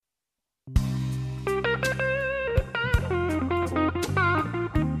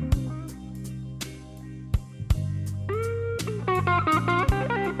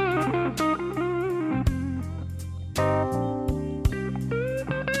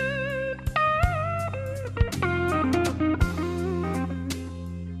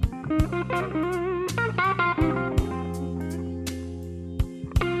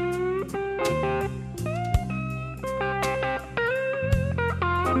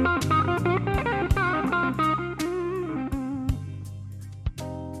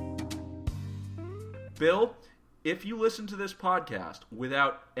Bill, if you listen to this podcast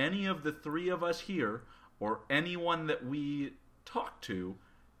without any of the three of us here or anyone that we talk to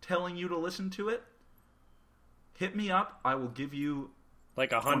telling you to listen to it, hit me up. I will give you like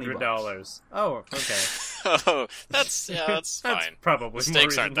 $100. Oh, okay. Oh, that's fine. That's probably the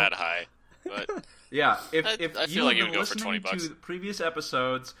stakes aren't that high. But yeah, if I you feel like have you been would go for listening $20. to the previous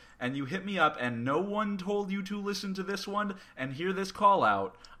episodes and you hit me up and no one told you to listen to this one and hear this call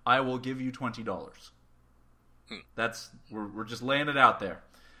out, I will give you $20. That's we're just laying it out there.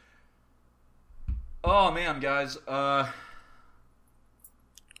 Oh man, guys. No,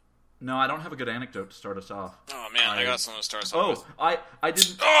 I don't have a good anecdote to start us off. Oh man, I got something to start us off with. I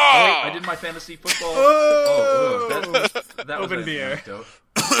didn't. Oh! Wait, I did my fantasy football. That was Open an beer. anecdote.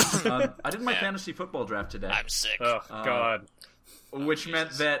 I did my fantasy football draft today. I'm sick. Oh God. Which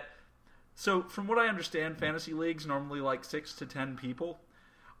meant that. So, from what I understand, fantasy leagues normally like 6 to 10 people.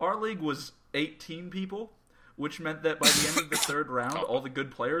 Our league was 18 people. Which meant that by the end of the third round, all the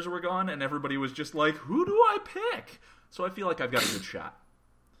good players were gone, and everybody was just like, who do I pick? So I feel like I've got a good shot.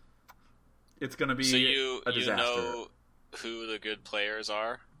 It's going to be a disaster. You know who the good players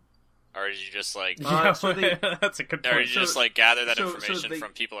are? Or did you just, like... That's a good point. Or did you just, like, gather that information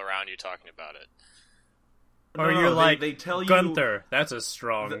from people around you talking about it? Or you're like, they tell you, Gunther. That's a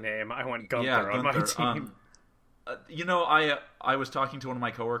strong name. I want Gunther on my team. You know, I was talking to one of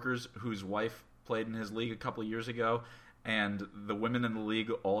my coworkers whose wife played in his league a couple of years ago, and the women in the league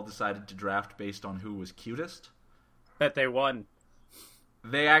all decided to draft based on who was cutest. Bet they won.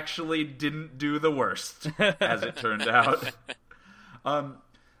 They actually didn't do the worst, as it turned out.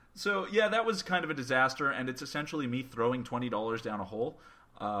 So, yeah, that was kind of a disaster, and it's essentially me throwing $20 down a hole.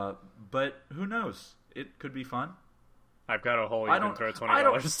 But who knows? It could be fun. I've got a hole you can throw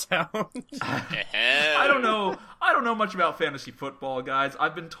 $20 down. I don't know. I don't know much about fantasy football, guys.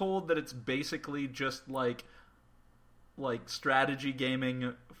 I've been told that it's basically just like strategy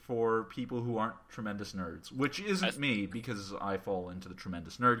gaming for people who aren't tremendous nerds, which isn't me because I fall into the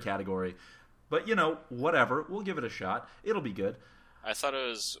tremendous nerd category. But, you know, whatever. We'll give it a shot. It'll be good. I thought it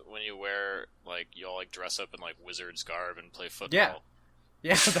was when you wear, like, you all, like, dress up in, like, wizard's garb and play football.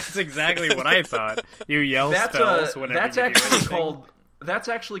 Yeah, that's exactly what I thought. You yell spells whenever that's you actually do called That's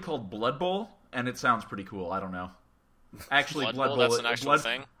actually called Blood Bowl, and it sounds pretty cool. I don't know. Actually, Blood Bowl, that's an actual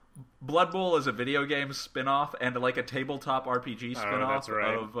thing? Blood Bowl is a video game spin-off and like a tabletop RPG spin-off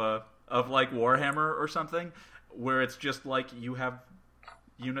of like Warhammer or something, where it's just like you have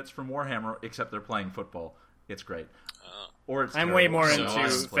units from Warhammer, except they're playing football. It's great. Or it's I'm way more So into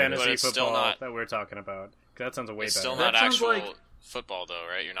it's- but fantasy it's still football not- that we're talking about. That sounds way It's better. still That not sounds actual like- football, though,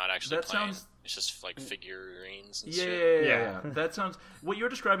 right? You're not actually That playing. sounds- It's just like figurines and Yeah, shit. yeah. That sounds. What you're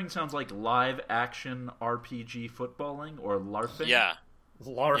describing sounds like live action RPG footballing or LARPing. Yeah.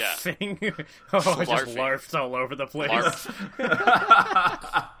 Larfing. Oh, I just Larfing. larfed all over the place.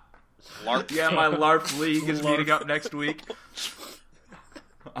 LARP. Yeah, my LARP league is meeting up next week.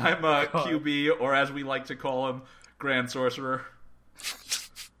 I'm a QB, or as we like to call him, Grand Sorcerer.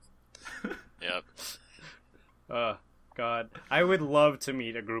 Yep. God. I would love to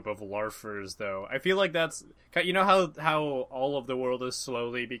meet a group of larfers, though. I feel like that's... You know how all of the world is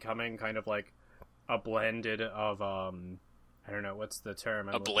slowly becoming kind of like a blended of, I don't know, what's the term?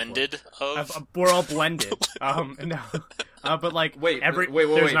 A blended of? We're all blended. No. But like... Wait. There's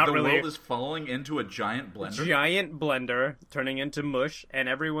The not really world is falling into a giant blender? giant blender turning into mush, and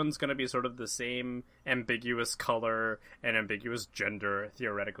everyone's going to be sort of the same ambiguous color and ambiguous gender,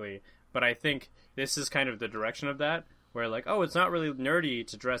 theoretically. But I think this is kind of the direction of that, where like, oh, it's not really nerdy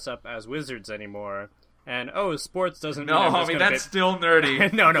to dress up as wizards anymore. And, oh, sports doesn't mean I'm just gonna that's still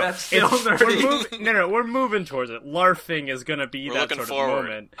nerdy. No. That's still nerdy. We're moving towards it. Larfing is going to be We're that looking sort forward. of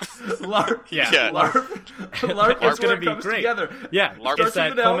moment. LARP. Yeah. LARP is It's where gonna it be comes great. together. Yeah, LARP it's Starts that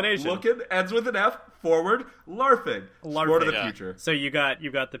with an L, culmination. looking, ends with an F, forward, LARPing. Sport of the Yeah. future. So you got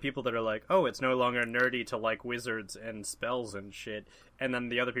the people that are like, oh, it's no longer nerdy to like wizards and spells and shit, and then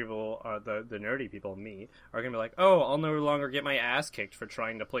the other people, the nerdy people, me, are gonna be like, oh, I'll no longer get my ass kicked for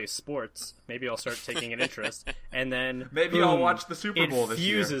trying to play sports. Maybe I'll start taking an interest, and then Maybe I'll watch the Super Bowl this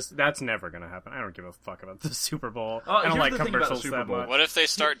year. That's never gonna happen. I don't give a fuck about the Super Bowl. Oh, I don't here's like the thing about the commercials Super that Bowl. much. What if they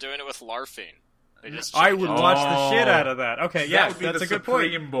start doing it with LARPing? They just I change would it. watch the shit out of that. Okay, yeah, that would be that's the a good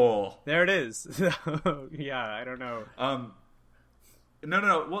point. Supreme Bowl. There it is. Yeah, I don't know.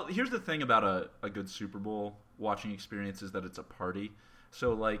 No. Well, here's the thing about a good Super Bowl watching experience is that it's a party.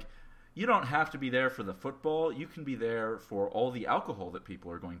 So, like, you don't have to be there for the football. You can be there for all the alcohol that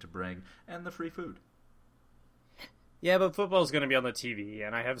people are going to bring and the free food. Yeah, but football's going to be on the TV,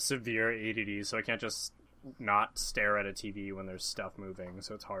 and I have severe ADD, so I can't just not stare at a TV when there's stuff moving,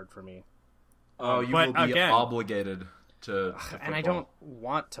 so it's hard for me. Oh, you but will be again- obligated to And I football. don't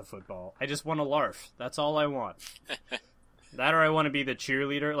want to football. I just want to LARF. That's all I want. That or I want to be the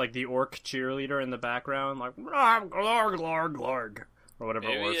cheerleader, like the orc cheerleader in the background, like, "Glarg, glarg, glarg," or whatever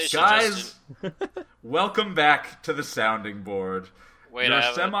Maybe it they was. should Guys, welcome back to the Sounding Board. Wait, Your I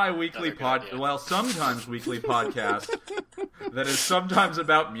have semi-weekly another good idea. sometimes weekly podcast that is sometimes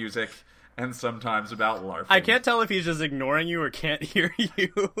about music and sometimes about LARPing. I can't tell if he's just ignoring you or can't hear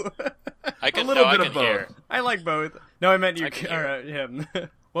you. I can, a little no, bit I of can both. hear. I like both. No, I meant you. I can hear Or, him.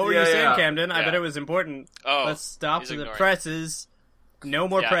 What were Yeah, you saying, yeah. Camden? I Yeah. bet it was important. Oh, Let's stop he's the ignoring. presses. No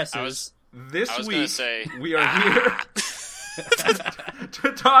more Yeah, presses. This I was gonna week say- we are here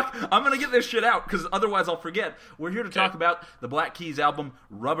to talk. I'm going to get this shit out because otherwise I'll forget. We're here to talk about the Black Keys album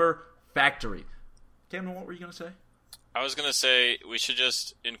Rubber Factory. Camden, what were you going to say? I was gonna say we should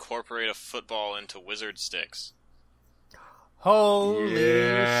just incorporate a football into wizard sticks. Holy shit.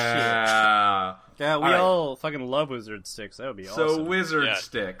 Yeah. Yeah, we All right. all fucking love wizard sticks. That would be So awesome. Wizard Yeah.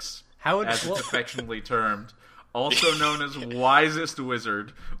 Sticks, How would as it's affectionately termed, also known as Wisest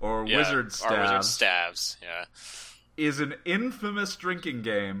Wizard or Yeah, Wizard Or wizard Stabs, stabs. Yeah. is an infamous drinking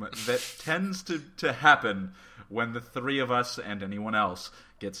game that tends to happen when the three of us and anyone else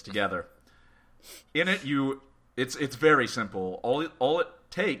gets together. In it, it's very simple. All it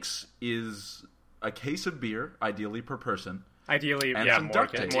takes is a case of beer, ideally per person, Ideally, And yeah, some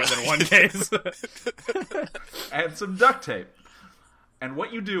duct tape. more than one case. and some duct tape. And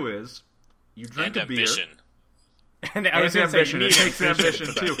what you do is you drink And a beer. ambition. And I was And going to say, ambition. you It need takes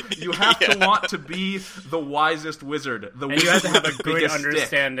ambition too. You have to want to be the wisest wizard. The And you have to have a wizard with the good biggest stick.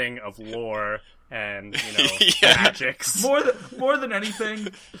 understanding of lore and, Yeah. magics. More than anything,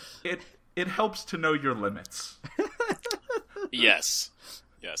 it helps to know your limits. Yes.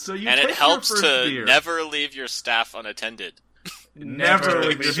 Yes. So you and take it your helps first to beer. never leave your staff unattended. Never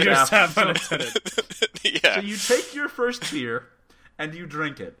leave your staff unattended. Yeah. So you take your first beer and you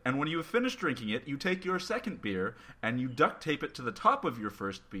drink it. And when you have finished drinking it, you take your second beer and you duct tape it to the top of your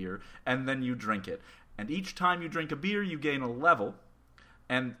first beer and then you drink it. And each time you drink a beer, you gain a level.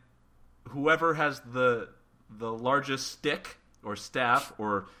 And whoever has the largest stick or staff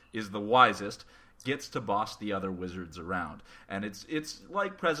or is the wisest gets to boss the other wizards around. And it's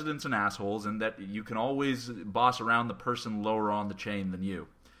like presidents and assholes in that you can always boss around the person lower on the chain than you.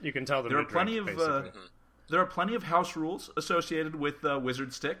 You can tell them There to are plenty drink, of basically. there are plenty of house rules associated with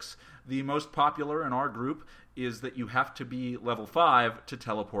wizard sticks. The most popular in our group is that you have to be level 5 to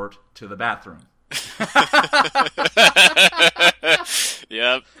teleport to the bathroom.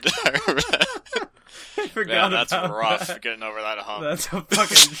 Yep. I forgot Man, that's about rough that. getting over that hump. That's a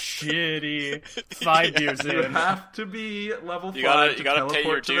fucking shitty 5 years You in. have to be level 5 You gotta- to you gotta pay teleport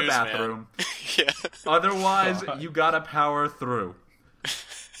your to the dues, man. bathroom. Yeah. Otherwise, you gotta power through.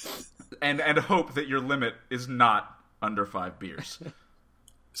 And hope that your limit is not under 5 beers.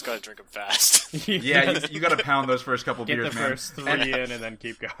 Just gotta drink them fast. Yeah, you gotta pound those first couple Get beers, the man. first 3 in and then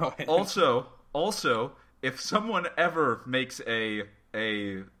keep going. Also, if someone ever makes an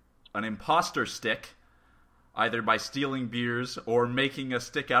imposter stick, either by stealing beers or making a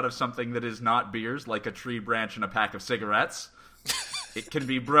stick out of something that is not beers, like a tree branch and a pack of cigarettes, it can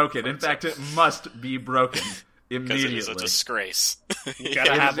be broken. In fact, it must be broken Because immediately. it is a disgrace. You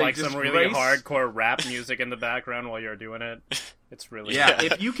gotta It have is a like some really disgrace. hardcore rap music in the background while you're doing it. It's really Yeah,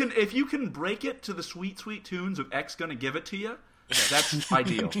 if you can break it to the sweet, sweet tunes of X Gonna Give It to You, that's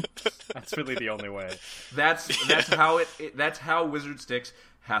ideal. That's really the only way. That's how that's how Wizard Sticks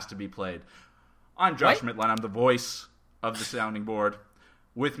has to be played. I'm Josh Mitlin. I'm the voice of the sounding board.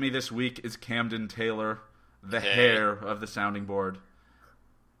 With me this week is Camden Taylor, the hair of the sounding board,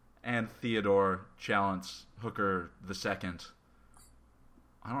 and Theodore Challenge Hooker II.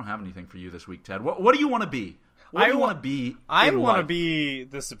 I don't have anything for you this week, Ted. What do you want to be? What do you want to be? I in want to life? be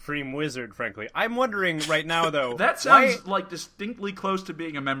the Supreme Wizard, frankly. I'm wondering right now, though. That sounds like distinctly close to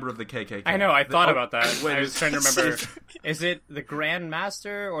being a member of the KKK. I know. I thought about that. Wait, I was trying to remember. Is it the Grand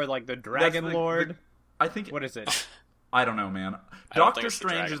Master or like the Dragon Lord? I think. What is it? I don't know, man. I don't Doctor think it's the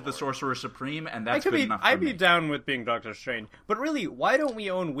Strange Dragon is the Lord. Sorcerer Supreme, and that's good enough for I'd me. be down with being Doctor Strange. But really, why don't we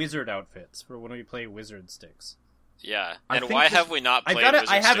own wizard outfits for when we play Wizard Sticks? Yeah, I and think why this- have we not played Wizard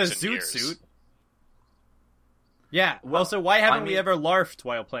I have a Sticks in zoot years? suit. Yeah. Well, Also, why haven't I we mean- ever larfed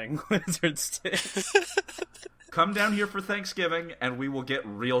while playing Wizard Sticks? Come down here for Thanksgiving, and we will get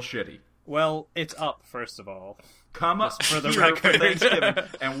real shitty. Well, it's up, first of all. Come up for the here record. for Thanksgiving,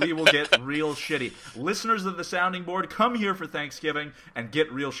 and we will get real shitty. Listeners of the Sounding Board, come here for Thanksgiving and get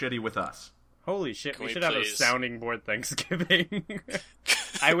real shitty with us. Holy shit, Can we we should have a please- sounding board Thanksgiving.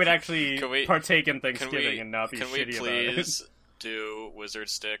 I would actually Can we- partake in Can Thanksgiving we, and not be can shitty we about it. please do Wizard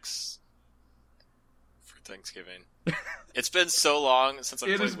Sticks for Thanksgiving? It's been so long since I've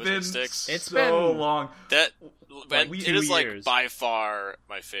It played has Wizard been Sticks. It's so been- long. That like it 2 is like years. by far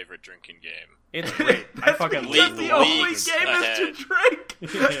my favorite drinking game. It's great. I fucking because love the leagues only leagues game is to ahead. drink. Yeah.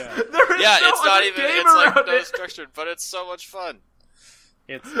 There is Yeah, no it's not other even. game It's like around no it. structured, but it's so much fun.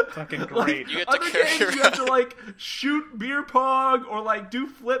 It's fucking Like, great. You get to other carry games you around- have to like shoot beer pong or like do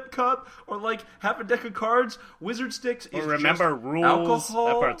flip cup or like have a deck of cards. Wizard Sticks is Or remember just rules. alcohol,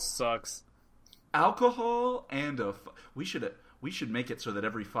 That part sucks. alcohol, and we should make it so that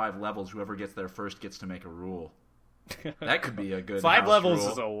every 5 levels, whoever gets there first gets to make a rule. That could be a good 5 house levels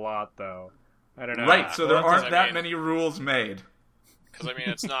rule. is a lot, though. I don't know. Right, so there Well, aren't I that mean- many rules made. Because I mean,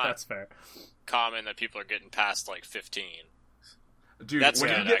 it's not That's fair. common that people are getting past like 15. Dude, That's when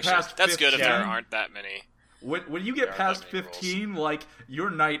good. you get Actually, past that's 15, good if there aren't that many. when you get there aren't past that many rules. 15, like your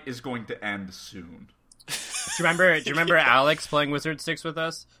night is going to end soon. Do you remember Alex playing Wizard Sticks with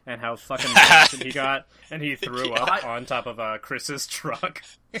us and how fucking blasted he got and he threw up on top of Chris's truck?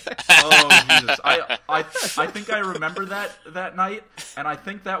 Oh Jesus! I think I remember that night, and I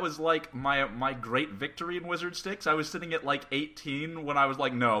think that was like my great victory in Wizard Sticks. I was sitting at like 18 when I was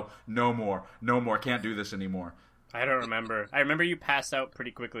like, no more, can't do this anymore. I don't remember. I remember you passed out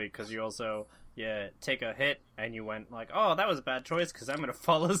pretty quickly because you also take a hit and you went like, oh, that was a bad choice because I'm gonna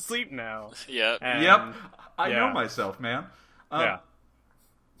fall asleep now. Yep. And, Yep, I yeah. know myself, man. Yeah.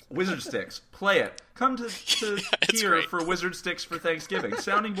 Wizard Sticks, play it. Come to it's here great. for Wizard Sticks for Thanksgiving.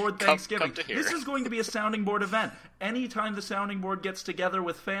 Sounding Board Come Thanksgiving. to here. This is going to be a Sounding Board event. Anytime the Sounding Board gets together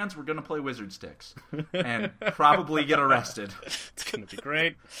with fans, we're going to play Wizard Sticks. And probably get arrested. It's gonna be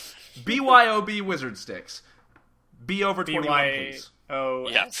great. BYOB Wizard Sticks. Be over 21, please. BYO.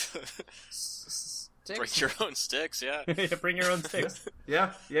 Yep. Sticks? Bring your own sticks. Yeah. Yeah, bring your own sticks.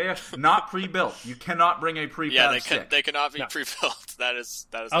 Yeah. Not pre-built. You cannot bring a pre-fab Yeah, stick. they cannot be No. pre-built. That is.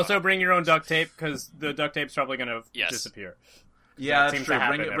 Also, bring your own duct tape because the duct tape's probably gonna Yes. disappear. Yeah, That that's seems true. to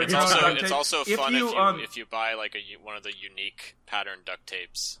happen Bring every It's your own time. also duct tape. it's also fun you, if you buy like one of the unique pattern duct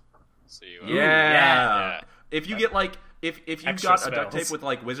tapes. So you Yeah. yeah. If you get like if you've Extra got a duct spells. tape with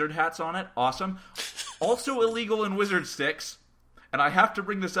like wizard hats on it, awesome. Also illegal in Wizard Sticks, and I have to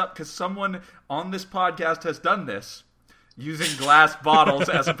bring this up because someone on this podcast has done this using glass bottles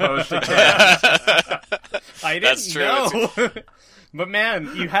as opposed to cans. I didn't That's true. know. But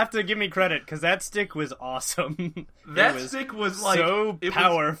man, you have to give me credit because that stick was awesome. That It was stick was like so it was-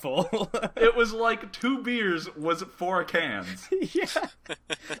 powerful. It was like 2 beers was 4 cans. Yeah.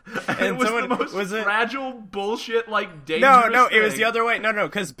 It was the someone- most was it- fragile bullshit, like dangerous No, it was thing. the other way. No,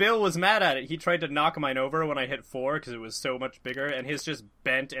 because Bill was mad at it. He tried to knock mine over when I hit 4 because it was so much bigger, and his just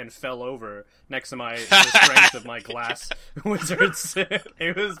bent and fell over next to the strength of my glass wizards.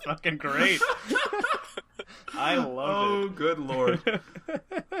 It was fucking great. I Oh, loved good lord.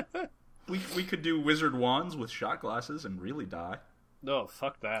 We could do wizard wands with shot glasses and really die. it. Oh,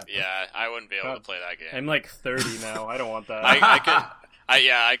 fuck that. Yeah, I wouldn't be able to God. play that game. I'm like 30 now. I don't want that.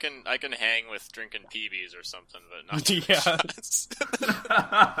 I can hang with drinking PBs or something, but not too Yeah. much.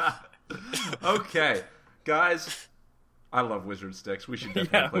 Okay, guys, I love Wizard Sticks. We should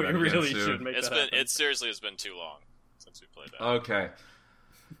definitely Yeah, play we that again really soon. should make It's that been happen. it seriously has been too long since we played that. Okay.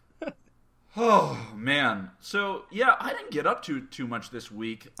 Oh man. So yeah, I didn't get up to too much this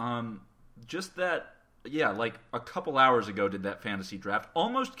week. Just that. Yeah, like a couple hours ago did that fantasy draft.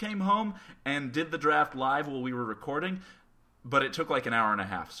 Almost came home and did the draft live while we were recording, but it took like an hour and a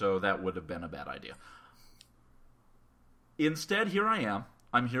half, so that would have been a bad idea. Instead, here I am.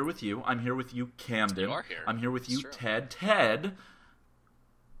 I'm here with you. I'm here with you, Camden. You are here. I'm here with you, It's true. Ted. Ted,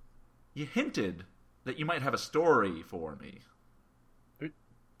 you hinted that you might have a story for me.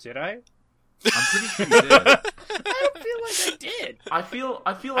 Did I? I'm pretty sure you did. I don't feel like I did. I feel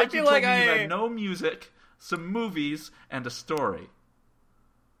like I you feel told like me you I- had no music, some movies, and a story.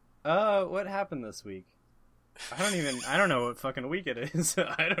 What happened this week? I don't know what fucking week it is.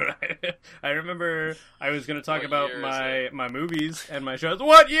 I remember I was going to talk about my movies and my shows.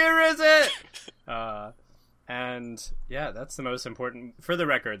 What year is it? And yeah, that's the most important. For the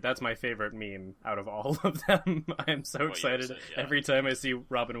record, that's my favorite meme out of all of them. I am so excited every time I see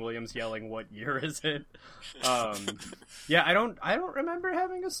Robin Williams yelling, "What year is it?" Yeah, I don't remember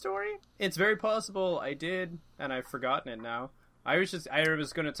having a story. It's very possible I did, and I've forgotten it now. I was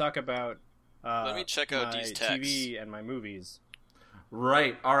going to talk about let me check out my these texts. TV and my movies.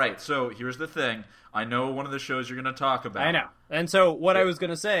 Right. All right. So here's the thing. I know one of the shows you're going to talk about. I know. And so what I was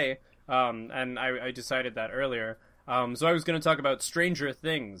going to say, and I decided that earlier. So I was going to talk about Stranger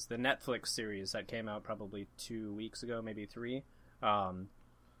Things, the Netflix series that came out probably 2 weeks ago, maybe 3.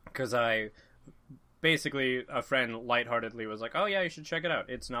 Because basically a friend lightheartedly was like, "Oh yeah, you should check it out.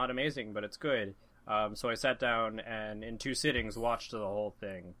 It's not amazing, but it's good." So I sat down and in 2 sittings watched the whole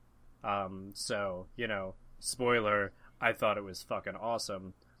thing. So, spoiler, I thought it was fucking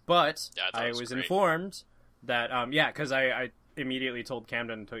awesome. But I was informed that, because I immediately told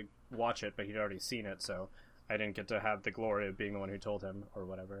Camden to watch it, but he'd already seen it, so I didn't get to have the glory of being the one who told him, or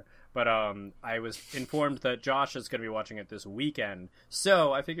whatever. But I was informed that Josh is going to be watching it this weekend,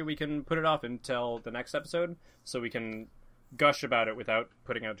 so I figured we can put it off until the next episode, so we can gush about it without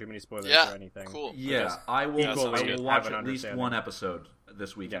putting out too many spoilers or anything. Cool. Yeah, I will watch at least understanding. one episode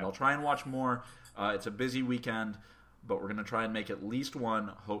this weekend. Yeah. I'll try and watch more. It's a busy weekend, but we're going to try and make at least one,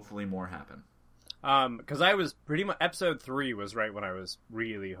 hopefully more happen. Because I was pretty much... Episode 3 was right when I was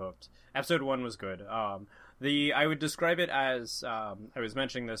really hooked. Episode 1 was good. I would describe it as... I was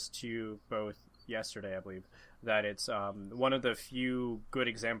mentioning this to you both yesterday, I believe, that it's one of the few good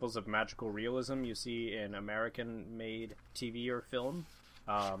examples of magical realism you see in American-made TV or film.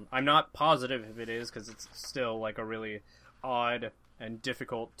 I'm not positive if it is, because it's still like a really odd and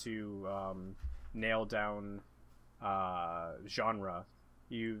difficult to nail down genre.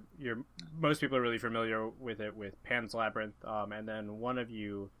 Most people are really familiar with it with Pan's Labyrinth, and then one of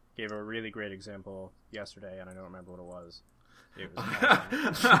you gave a really great example yesterday, and I don't remember what it was. It was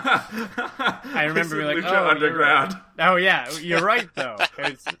I remember being like, Lucha Underground. Right. Oh yeah, you're right though.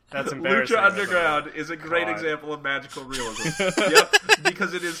 That's embarrassing. Lucha Underground is a great example of magical realism. Yep,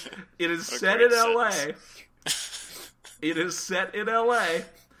 because it is set in LA. It is set in LA,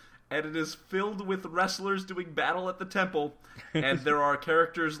 and it is filled with wrestlers doing battle at the temple. And there are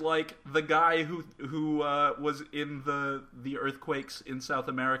characters like the guy who was in the earthquakes in South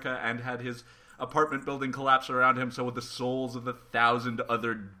America and had his apartment building collapse around him, so the souls of 1,000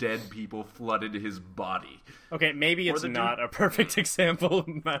 other dead people flooded his body. Okay, maybe it's not a perfect example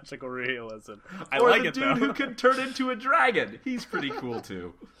of magical realism. I or like the it dude though. who can turn into a dragon. He's pretty cool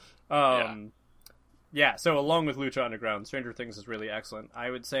too. Yeah, so along with Lucha Underground, Stranger Things is really excellent. I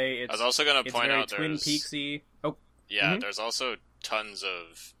would say it's... I was also going to point out Twin Peaksy. Oh, yeah, there's also tons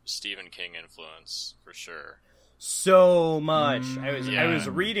of Stephen King influence for sure. So much. I was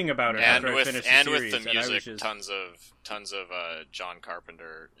reading about it and after with, I finished and the series, with the music, just... tons of John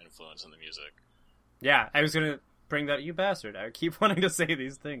Carpenter influence in the music. Yeah, I was gonna bring that. You bastard! I keep wanting to say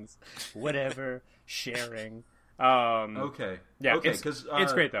these things. Whatever, sharing. Okay. Yeah. Okay.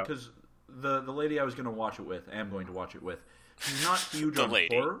 It's great though. Because the lady I was going to watch it with, she's not huge on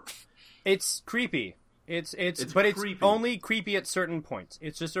horror. It's creepy. It's creepy. only creepy at certain points.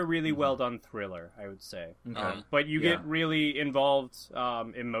 It's just a really well done thriller, I would say. Okay. But you get really involved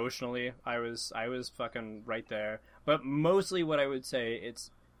emotionally. I was fucking right there. But mostly, what I would say,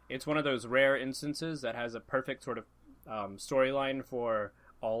 it's one of those rare instances that has a perfect sort of storyline for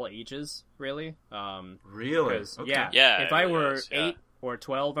all ages. Really. Really? Okay. Yeah. If I were 8 or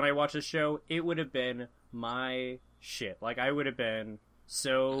 12 and I watched this show, it would have been my shit. Like, I would have been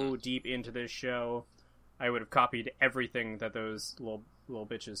so deep into this show. I would have copied everything that those little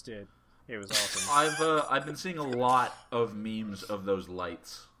bitches did. It was awesome. I've been seeing a lot of memes of those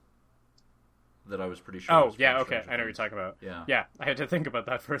lights that I was pretty sure. Oh yeah, okay, I know what you're talking about. Yeah, I had to think about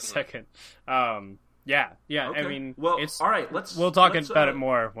that for a second. Yeah. Okay. I mean, well, all right. We'll talk about it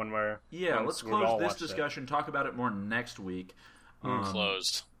more when we're let's close this discussion. Talk about it more next week.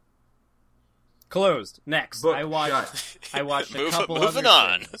 Closed. Next, Book I watched a couple moving other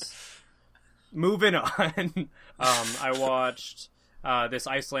on. things. Moving on. I watched this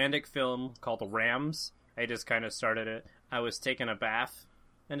Icelandic film called Rams. I just kind of started it. I was taking a bath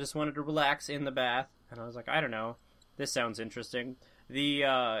and just wanted to relax in the bath. And I was like, I don't know. This sounds interesting. The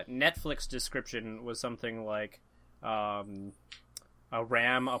Netflix description was something like, a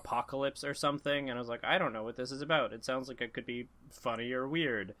ram apocalypse or something, and I was like, I don't know what this is about. It sounds like it could be funny or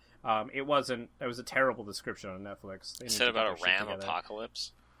weird. It wasn't. It was a terrible description on Netflix. You said about a ram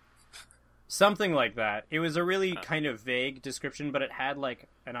apocalypse? Something like that. It was a really kind of vague description, but it had like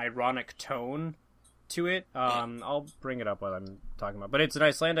an ironic tone to it. I'll bring it up while I'm talking about. But it's an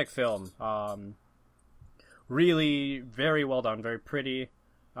Icelandic film. Really very well done, very pretty.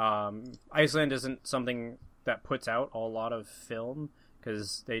 Iceland isn't something that puts out a lot of film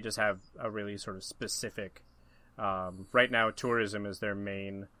because they just have a really sort of specific. Right now, tourism is their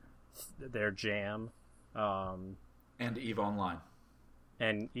jam. And EVE Online.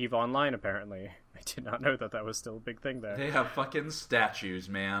 And EVE Online, apparently. I did not know that was still a big thing there. They have fucking statues,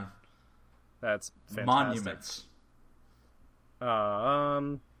 man. That's fantastic. Monuments.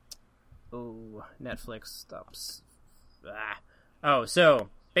 Netflix stops. Oh, so,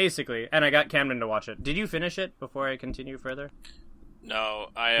 basically, and I got Camden to watch it. Did you finish it before I continue further? No,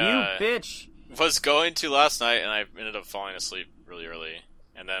 You bitch! was going to last night, and I ended up falling asleep really early.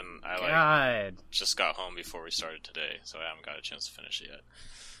 And then I just got home before we started today, so I haven't got a chance to finish it yet.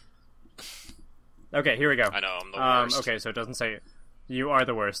 Okay, here we go. I know, I'm the worst. Okay, so it doesn't say you are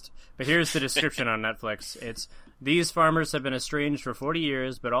the worst. But here's the description on Netflix. It's, these farmers have been estranged for 40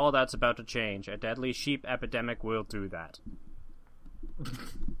 years, but all that's about to change. A deadly sheep epidemic will do that.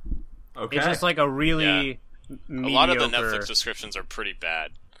 Okay. It's just like a really mediocre... A lot of the Netflix descriptions are pretty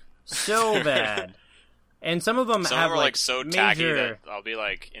bad. So bad. And some of them Some have of them are like so major... tacky that I'll be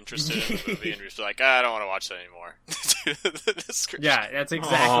like interested in the movie and just be like, I don't want to watch that anymore. The description. Yeah, that's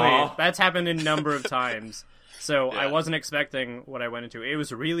exactly... That's happened a number of times. So I wasn't expecting what I went into. It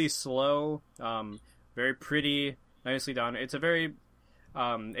was really slow, very pretty, nicely done. It's a very...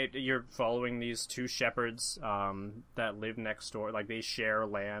 you're following these two shepherds that live next door. Like, they share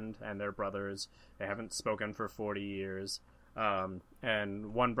land, and they're brothers. They haven't spoken for 40 years.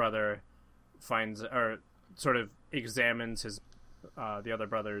 And one brother finds... or sort of examines his the other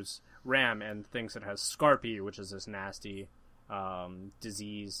brother's ram and thinks it has scarpy, which is this nasty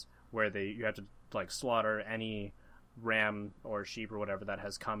disease where you have to like slaughter any ram or sheep or whatever that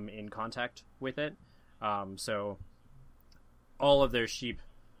has come in contact with it. So all of their sheep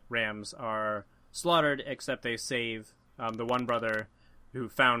rams are slaughtered except they save the one brother who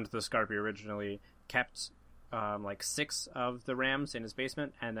found the scarpy originally kept like 6 of the rams in his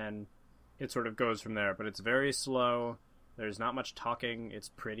basement, and then it sort of goes from there, but it's very slow. There's not much talking. It's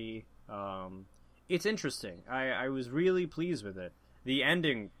pretty. It's interesting. I was really pleased with it. The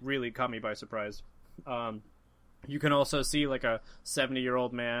ending really caught me by surprise. You can also see like a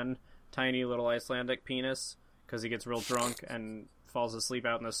 70-year-old man, tiny little Icelandic penis, because he gets real drunk and falls asleep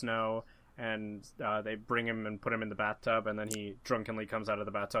out in the snow, and they bring him and put him in the bathtub, and then he drunkenly comes out of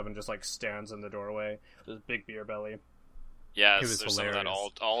the bathtub and just like stands in the doorway with his big beer belly. Yeah, It was there's some of that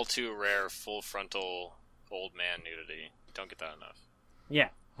hilarious. all too rare full frontal old man nudity. You don't get that enough. Yeah.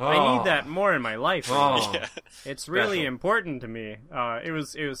 Oh. I need that more in my life. Oh. Yeah. It's really Special. important to me. It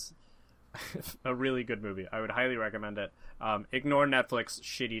was a really good movie. I would highly recommend it. Ignore Netflix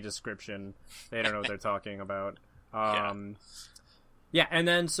shitty description. They don't know what they're talking about. Yeah, and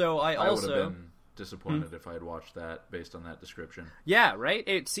then so I would also... have been disappointed if I had watched that based on that description. Yeah, right?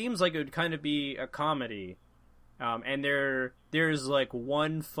 It seems like it would kind of be a comedy. And there's like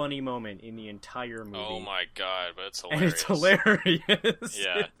one funny moment in the entire movie. Oh my god, but it's And hilarious. it's hilarious.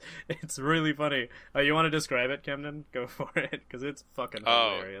 Yeah. It's really funny. You want to describe it, Camden? Go for it, because it's fucking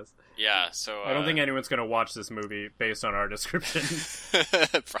hilarious. Yeah, so... I don't think anyone's going to watch this movie based on our description.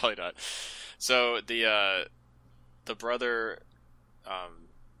 Probably not. So, the brother...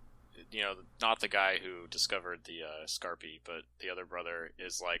 not the guy who discovered the Scarpy, but the other brother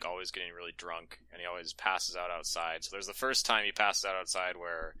is like always getting really drunk, and he always passes out outside. So there's the first time he passes out outside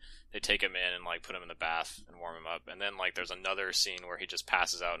where they take him in and like put him in the bath and warm him up, and then like there's another scene where he just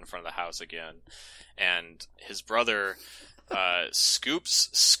passes out in front of the house again, and his brother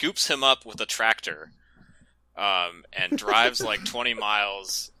scoops him up with a tractor, and drives like 20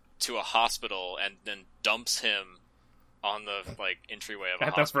 miles to a hospital, and then dumps him on the like entryway of a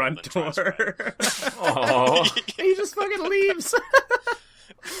At the hospital. front door. Oh. He just fucking leaves.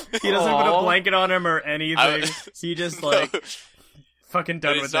 He doesn't put a blanket on him or anything. He just like fucking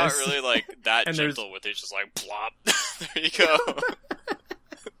done But with he's not this. really like that And gentle with it. He's just like plop. There you go.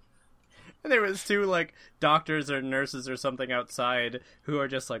 And there was 2 like doctors or nurses or something outside who are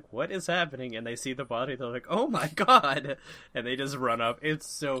just like, what is happening? And they see the body, they're like, oh my god, and they just run up. It's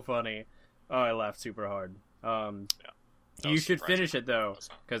so funny. Oh, I laughed super hard. That You was should surprising. finish it though,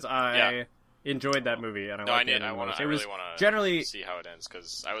 Awesome. because I enjoyed that movie and I liked the ending I most. really want to generally see how it ends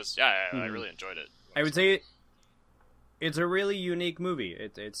because I really enjoyed it. I would say it's a really unique movie.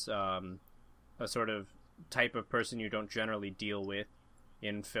 It's a sort of type of person you don't generally deal with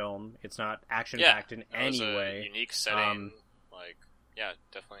in film. It's not action-packed in any way. Unique setting,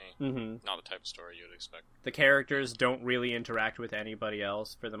 definitely not the type of story you would expect. The characters don't really interact with anybody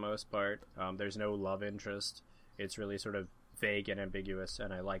else for the most part. There's no love interest. It's really sort of vague and ambiguous,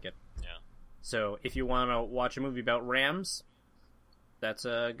 and I like it. Yeah. So if you want to watch a movie about rams, that's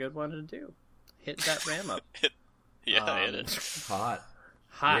a good one to do. Hit that ram up. Hit it. Hot.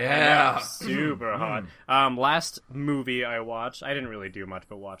 Yeah, super hot. Last movie I watched, I didn't really do much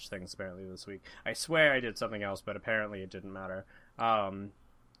but watch things apparently this week. I swear I did something else, but apparently it didn't matter.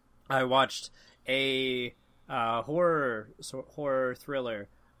 I watched a horror thriller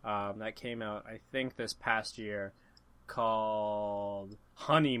that came out, I think, this past year, called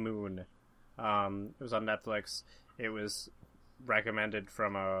Honeymoon. It was on Netflix. It was recommended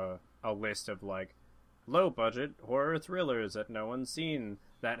from a list of like low budget horror thrillers that no one's seen,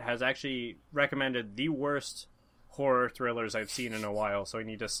 that has actually recommended the worst horror thrillers I've seen in a while, so I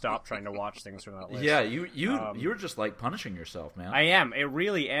need to stop trying to watch things from that list. Yeah, you're just like punishing yourself, man. I am. I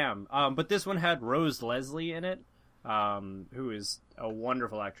really am. But this one had Rose Leslie in it, who is a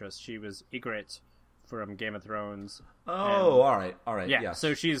wonderful actress. She was Ygritte from Game of Thrones. Oh, all right. Yeah, yes.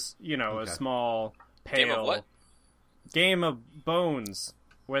 so she's, a small, pale... Game of what? Game of Bones,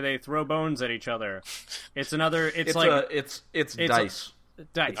 where they throw bones at each other. It's another... It's dice.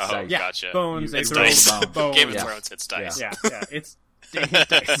 Dice. Oh, yeah, gotcha. bones. It's they throw dice. bones. Game of Thrones, it's dice. Yeah. It's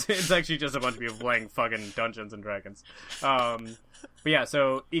dice. It's actually just a bunch of people playing fucking Dungeons and Dragons. But yeah,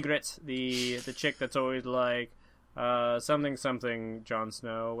 so Ygritte, the chick that's always like, something Jon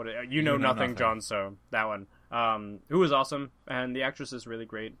Snow. You know nothing, Jon Snow. That one. Who was awesome, and the actress is really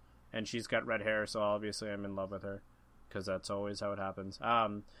great, and she's got red hair, so obviously I'm in love with her, because that's always how it happens.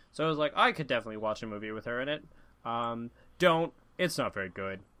 So I was like, I could definitely watch a movie with her in it. It's not very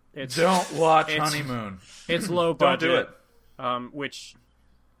good. Don't watch Honeymoon. It's low budget. Don't do it. Which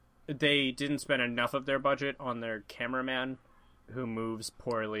they didn't spend enough of their budget on their cameraman, who moves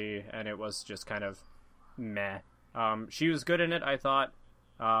poorly, and it was just kind of meh. She was good in it, I thought.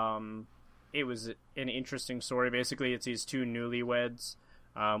 It was an interesting story. Basically, it's these two newlyweds,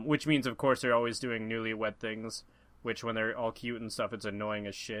 which means, of course, they're always doing newlywed things, which when they're all cute and stuff, it's annoying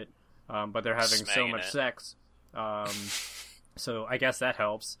as shit. But they're having so much sex. So I guess that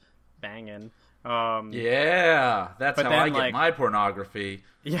helps. Banging. Yeah, that's how I get my pornography.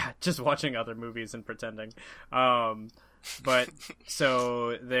 Yeah, just watching other movies and pretending. But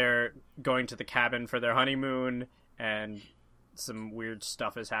so they're going to the cabin for their honeymoon, and some weird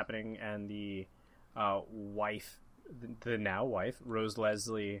stuff is happening, and the wife, the now wife, Rose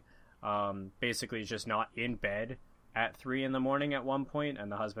Leslie, basically is just not in bed at 3 a.m. at one point,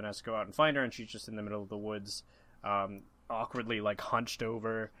 and the husband has to go out and find her, and she's just in the middle of the woods, awkwardly like hunched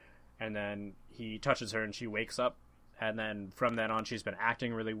over, and then he touches her and she wakes up, and then from then on she's been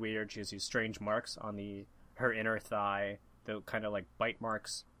acting really weird. She has these strange marks on her inner thigh, the kind of like bite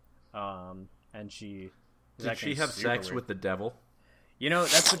marks, and she did she have sex weird with the devil?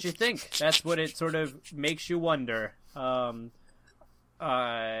 That's what you think. That's what it sort of makes you wonder.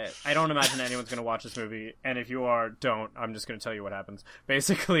 I don't imagine anyone's going to watch this movie, and if you are, don't. I'm just going to tell you what happens.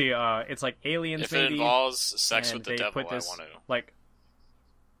 Basically, it's like Aliens, if maybe. If it involves sex with the devil, this, I want to. Like,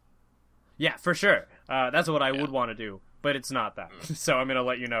 yeah, for sure. That's what I would want to do, but it's not that. So I'm going to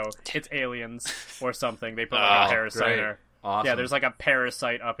let you know it's Aliens or something. They put like a parasite in her. Awesome. Yeah, there's like a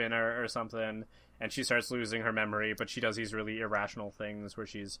parasite up in her or something, and she starts losing her memory, but she does these really irrational things where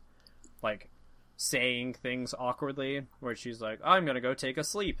she's, like, saying things awkwardly, where she's like, I'm gonna go take a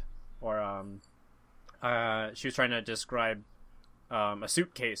sleep, or she was trying to describe a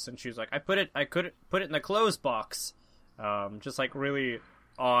suitcase, and she was like, I could put it in the clothes box, just like really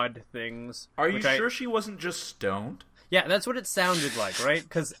odd things. Are you sure she wasn't just stoned? Yeah, that's what it sounded like, right?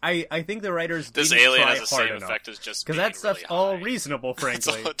 Because I think the writers this didn't alien try has the hard same enough. effect as just because that stuff's really all high. reasonable,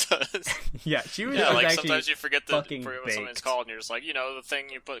 frankly. That's all it does. Yeah, she was Yeah, was like actually sometimes you forget fucking what baked. something's called, and you're just like, the thing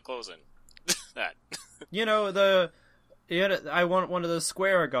you put clothes in. That. I want one of those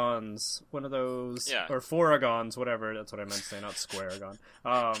squaregons, one of those, or fouragons, whatever. That's what I meant to say, not squaregon.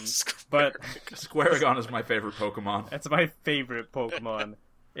 But Squaregon is my favorite Pokemon. That's my favorite Pokemon.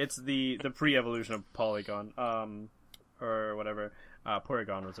 It's the pre-evolution of Polygon, or whatever.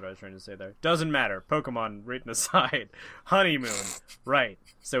 Porygon was what I was trying to say there. Doesn't matter. Pokemon written aside. Honeymoon. Right.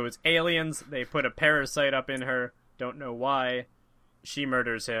 So it's aliens. They put a parasite up in her. Don't know why. She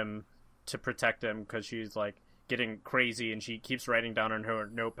murders him to protect him because she's like getting crazy, and she keeps writing down on her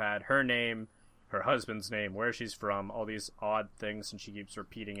notepad her name, her husband's name, where she's from, all these odd things, and she keeps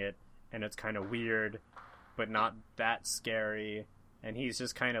repeating it, and it's kind of weird. but not that scary, and he's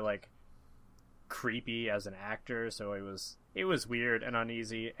just kind of like creepy as an actor, so it was weird and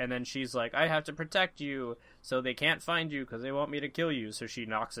uneasy. And then she's like, I have to protect you so they can't find you because they want me to kill you. So she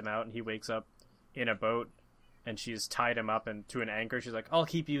knocks him out and he wakes up in a boat, and she's tied him up to an anchor. She's like, I'll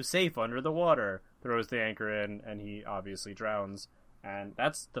keep you safe under the water. Throws the anchor in, and he obviously drowns. And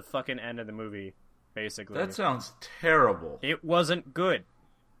that's the fucking end of the movie, basically. That sounds terrible. It wasn't good.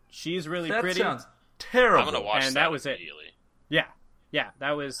 She's really pretty. That sounds terrible. I'm gonna watch and that was immediately. It. Yeah,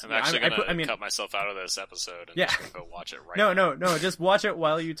 that was... I'm actually gonna cut myself out of this episode and just gonna go watch it right now. No, just watch it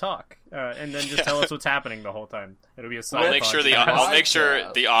while you talk, and then just tell us what's happening the whole time. It'll be a side I'll make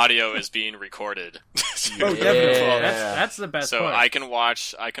sure the audio is being recorded. Oh, definitely. Well, that's the best so part. I can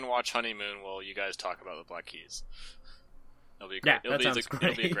watch Honeymoon while you guys talk about the Black Keys. It'll be great. Yeah, It'll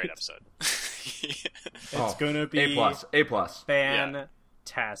be a great episode. It's gonna be A+.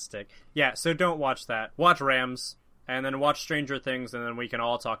 Fantastic. Yeah, so don't watch that. Watch Rams, and then watch Stranger Things, and then we can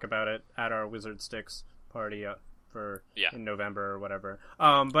all talk about it at our Wizard Sticks party in November or whatever.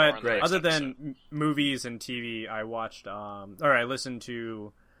 But other than movies and TV, I watched I listened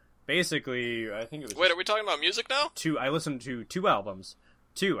to basically, I think it was... Wait, are we talking about music now? I listened to 2 albums.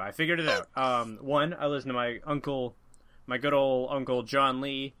 2, I figured it out. 1, I listened to my good old Uncle John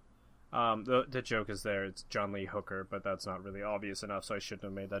Lee. The joke is there. It's John Lee Hooker, but that's not really obvious enough, so I shouldn't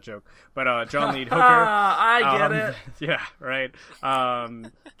have made that joke. But John Lee Hooker... I get it. Yeah, right.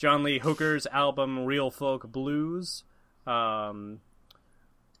 John Lee Hooker's album Real Folk Blues,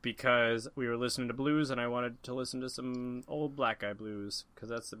 because we were listening to blues, and I wanted to listen to some old black guy blues, because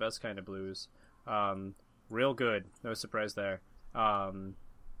that's the best kind of blues. Real good. No surprise there.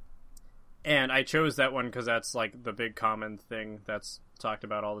 And I chose that one because that's like the big common thing that's talked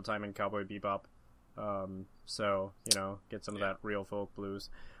about all the time in Cowboy Bebop. So, get some of that real folk blues.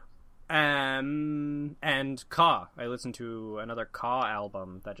 And Ka. I listened to another Ka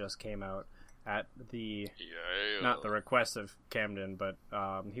album that just came out at not the request of Camden, but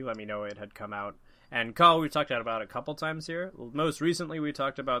he let me know it had come out. And Ka, we've talked about a couple times here. Most recently, we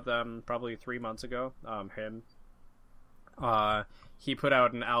talked about them probably 3 months ago. Him. He put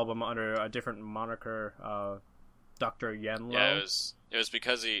out an album under a different moniker, Dr. Yenlo. Yeah, it was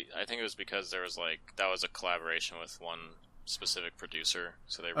because I think it was because there was that was a collaboration with one specific producer,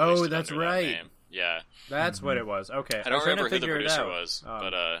 so they released it that's under right. that name. Yeah, that's what it was. Okay, I don't remember who the producer was,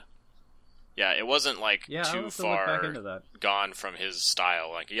 but yeah, it wasn't too far gone from his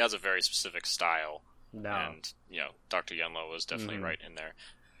style. He has a very specific style. No, and Dr. Yenlo was definitely right in there.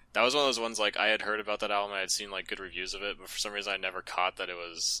 That was one of those ones, I had heard about that album, I had seen, good reviews of it, but for some reason I never caught that it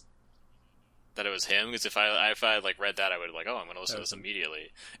was him, because if I had, read that, I would have, I'm going to listen to this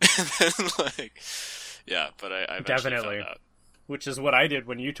immediately. And then, yeah, but I definitely found out. Which is what I did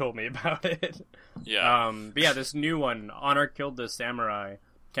when you told me about it. Yeah. But yeah, this new one, Honor Killed the Samurai,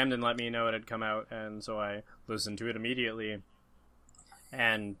 Camden let me know it had come out, and so I listened to it immediately.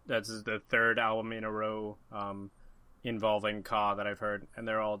 And that's the 3rd album in a row, involving Ka that I've heard, and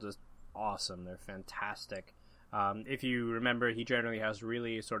they're all just awesome. They're fantastic. If you remember, he generally has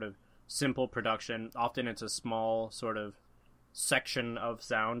really sort of simple production. Often it's a small sort of section of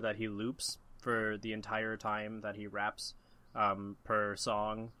sound that he loops for the entire time that he raps per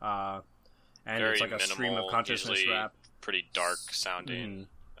song. And very it's like a minimal, stream of consciousness rap. Pretty dark sounding.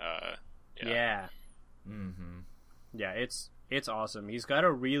 Yeah. Mm-hmm. Yeah, it's awesome. He's got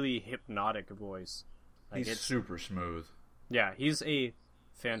a really hypnotic voice. He's super smooth. Yeah, he's a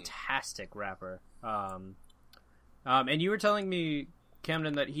fantastic rapper. And you were telling me,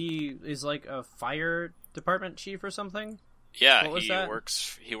 Camden, that he is a fire department chief or something? Yeah,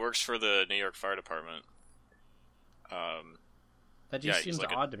 he works for the New York Fire Department. That just seems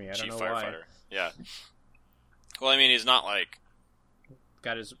odd to me. I don't know why. Yeah. Well, I mean, he's not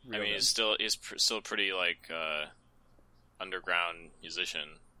got his. He's still pretty underground musician.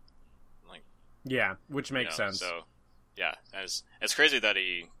 Yeah, which makes sense. So, yeah, it's crazy that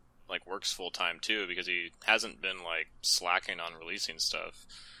he works full time too, because he hasn't been slacking on releasing stuff.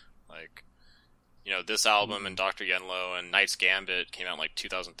 This album and Dr. Yenlo and Knight's Gambit came out in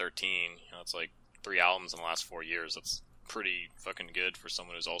 2013. It's 3 albums in the last 4 years. That's pretty fucking good for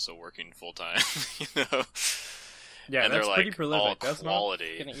someone who's also working full time. Yeah, and that's they're pretty prolific. All that's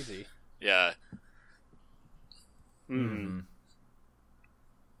quality. not easy. Yeah. Mm-hmm.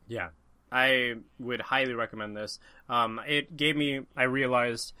 Yeah. I would highly recommend this. It gave me... I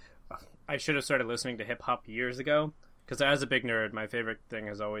realized I should have started listening to hip-hop years ago, because as a big nerd, my favorite thing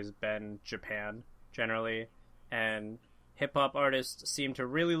has always been Japan, generally, and hip-hop artists seem to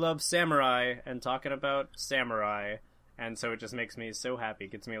really love samurai and talking about samurai, and so it just makes me so happy.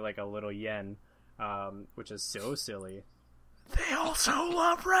 It gets me a little yen. which is so silly. They also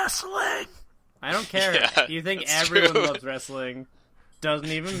love wrestling. I don't care. Yeah, You think that's everyone true. loves wrestling? Doesn't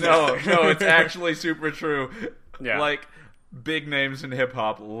even No, matter. no, it's actually super true. Yeah. Like, big names in hip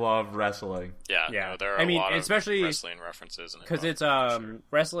hop love wrestling. Yeah, Yeah. no, there are I mean, a lot especially of wrestling references in because hip-hop, it's for sure.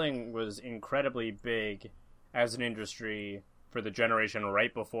 wrestling was incredibly big as an industry for the generation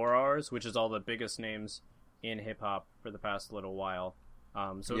right before ours, which is all the biggest names in hip hop for the past little while.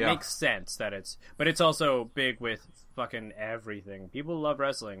 So it Yeah. makes sense that but it's also big with fucking everything. People love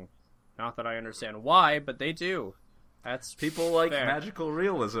wrestling. Not that I understand why, but they do. That's People like fair. magical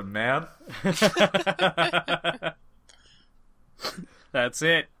realism, man. That's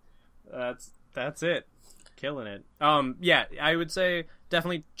it. That's it. Killing it. Yeah, I would say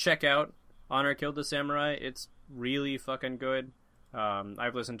definitely check out Honor Killed the Samurai. It's really fucking good.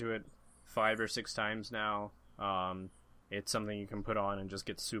 I've listened to it 5 or 6 times now. It's something you can put on and just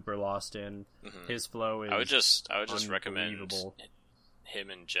get super lost in. Mhm. His flow is I would just recommend unbelievable.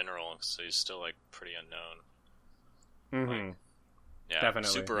 him in general, so he's still like pretty unknown. Mhm. Yeah, Definitely,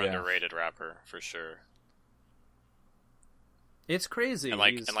 super yeah. underrated rapper for sure. It's crazy. And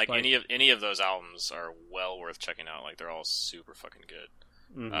like He's, any of those albums are well worth checking out. Like they're all super fucking good.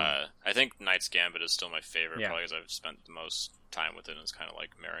 mhm. I think Knight's Gambit is still my favorite, Yeah. probably because I've spent the most time with it and it's kind of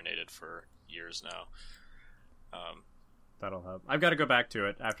like marinated for years now. That'll help. I've got to go back to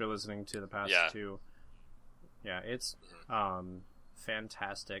it after listening to the past Yeah. 2. Yeah, it's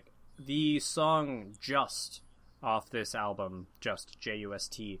fantastic. The song Just off this album, Just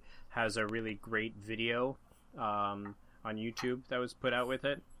Just, has a really great video on YouTube that was put out with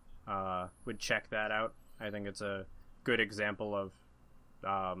it. Would check that out. I think it's a good example of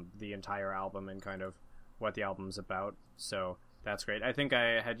the entire album and kind of what the album's about. So that's great. I think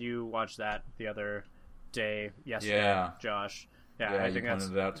I had you watch that the other day, yesterday, Yeah. Josh. Yeah, I you think that's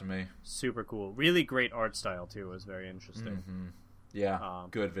pointed it out to me. super cool. Really great art style too. Was very interesting. Mm-hmm. Yeah,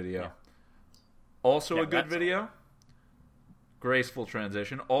 good video. yeah. Also Yeah, a good that's- video. Graceful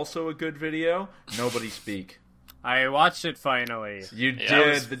transition. Also a good video. Nobody Speak. I watched it finally. You Yeah, that did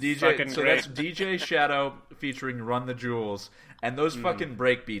was the DJ. fucking So great. that's DJ Shadow featuring Run the Jewels, and those fucking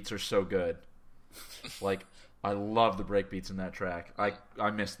break beats are so good. Like, I love the break beats in that track.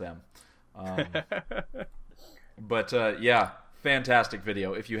 I miss them. But yeah, fantastic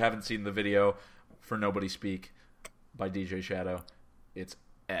video. If you haven't seen the video for Nobody Speak by DJ Shadow, it's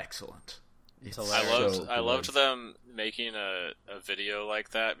excellent. It's hilarious. so I loved good. them making a video like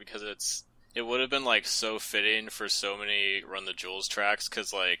that because it would have been like so fitting for so many Run the Jewels tracks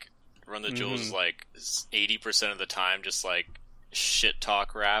because like Run the Jewels is like 80% of the time just like shit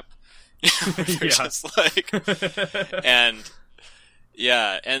talk rap. They're Yeah. just like and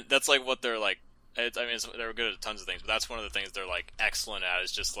that's like what they're like. They're good at tons of things, but that's one of the things they're like excellent at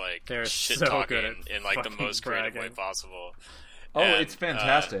is just like They're shit so talking good at in like the fucking most creative way bragging. possible. Oh, And, it's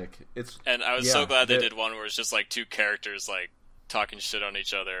fantastic. It's And I was yeah, so glad they the- did one where it's just like two characters like talking shit on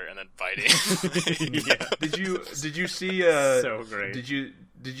each other and then fighting. Yeah. Did you see? So great. Did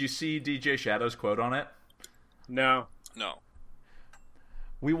you see DJ Shadow's quote on it? No. No.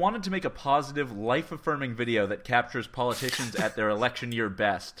 We wanted to make a positive, life-affirming video that captures politicians at their election year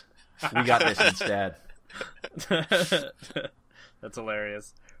best. We got this instead. That's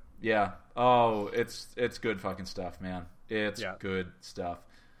hilarious. Yeah. Oh, it's good fucking stuff, man. It's Yeah. good stuff.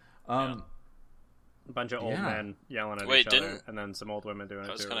 A bunch of old Yeah. men yelling at Wait, each other, didn't- and then some old women doing it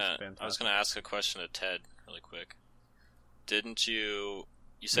I was too. gonna It's fantastic. I was gonna ask a question to Ted really quick. Didn't you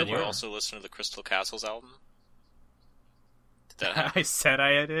said No, you where? also listened to the Crystal Castles album? Did that happen? I said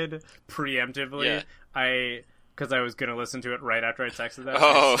I did preemptively. Yeah. Because I was gonna listen to it right after I texted them.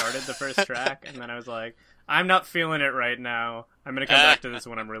 Oh. I started the first track, and then I was like, "I'm not feeling it right now. I'm gonna come back to this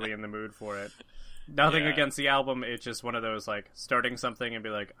when I'm really in the mood for it." Nothing Yeah. against the album. It's just one of those like starting something and be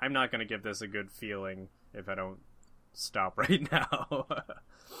like, "I'm not gonna give this a good feeling if I don't stop right now."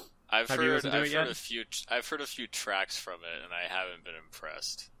 I've Have you heard listened to it yet? I've heard a few tracks from it and I haven't been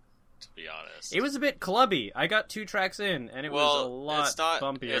impressed, to be honest. It was a bit clubby. I got 2 tracks in, and it was a lot it's not,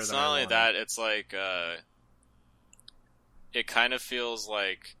 bumpier It's than not I only wanted. that, it's like, it kind of feels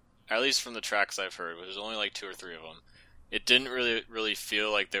like, at least from the tracks I've heard, which is only like 2 or 3 of them, it didn't really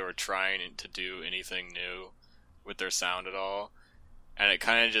feel like they were trying to do anything new with their sound at all. And it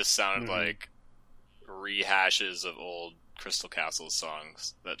kind of just sounded Mhm. like rehashes of old Crystal Castles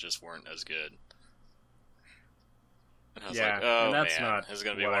songs that just weren't as good. And I was Yeah, like, oh and that's man, not this is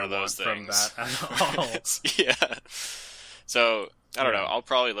going to be what one I of those want from things. that at all. Yeah. So, I don't Yeah. know. I'll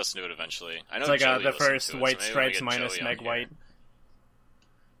probably listen to it eventually. I know It's like Joey the listened first to it, so White maybe when we Stripes get minus Joey on Meg here- White.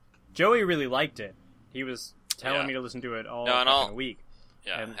 Joey really liked it. He was telling Yeah. me to listen to it all No, and fucking I'll- week.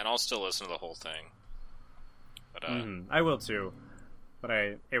 Yeah, and I'll still listen to the whole thing. But I will too. But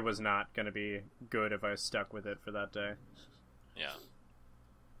it was not going to be good if I stuck with it for that day. Yeah.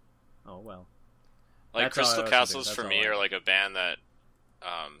 Oh, well. Like, That's Crystal all I Castles listen to. for That's me all are like a band that,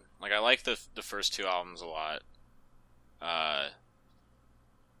 like, I like the first two albums a lot.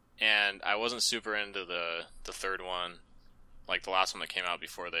 And I wasn't super into the third one, like the last one that came out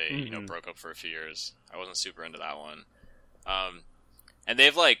before they, broke up for a few years. I wasn't super into that one. And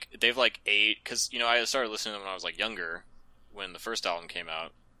they've aged, because, I started listening to them when I was, like, younger, when the first album came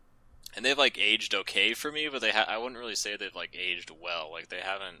out. And they've, like, aged okay for me, but I wouldn't really say they've, like, aged well. Like, they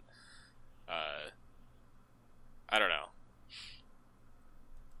haven't, I don't know.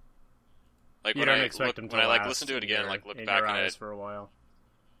 Like, You when don't I expect them to when I, like, last listen to it again, like, look in back your on eyes it. for a while.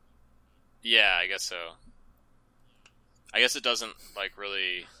 Yeah, I guess so. I guess it doesn't, like,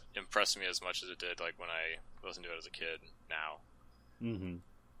 really impress me as much as it did, like, when I listened to it as a kid now. Mm-hmm.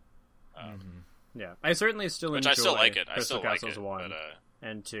 Yeah, I certainly still Which enjoy I still like it. Crystal I still Castles like it. 1 But,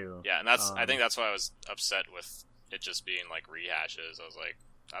 and 2. yeah, and I think that's why I was upset with it just being, like, rehashes. I was like,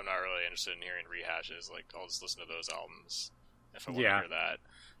 I'm not really interested in hearing rehashes. Like, I'll just listen to those albums if I want to hear that.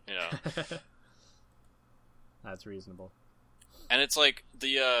 You know? That's reasonable. And it's like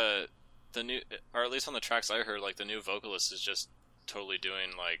the new, or at least on the tracks I heard, like the new vocalist is just totally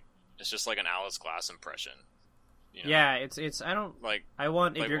doing like, it's just like an Alice Glass impression. You know? Yeah, it's I don't like. I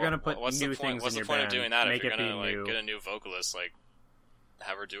want if like, you're gonna put what's new the point? things What's in the your point band, of doing that? make If you're it gonna be like new. get a new vocalist, like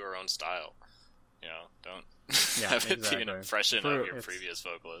have her do her own style. You know, don't Yeah, have it be an exactly. impression For- of your it's- previous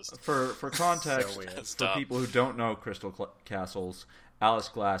vocalist. For context, So weird. That's for dumb. people who don't know Crystal Castles, Alice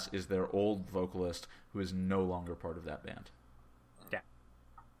Glass is their old vocalist who is no longer part of that band. Yeah.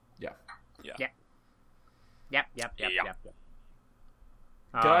 Yeah. Yeah. Yeah. Yep. Yeah.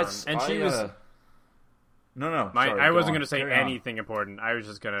 Guys, and she was. No. My, sorry, I go wasn't on. going to say Carry on. anything important. I was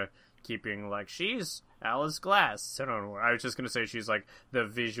just going to keep being like, she's Alice Glass. So no, I was just going to say she's like the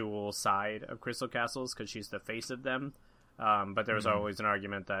visual side of Crystal Castles because she's the face of them. But there was always an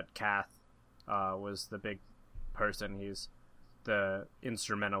argument that Kath was the big person. He's the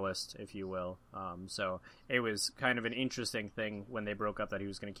instrumentalist, if you will. So it was kind of an interesting thing when they broke up that he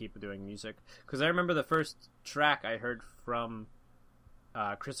was going to keep doing music. Because I remember the first track I heard from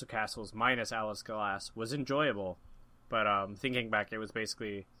Crystal Castles minus Alice Glass was enjoyable, but thinking back, it was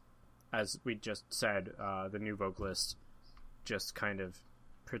basically, as we just said, the new vocalist just kind of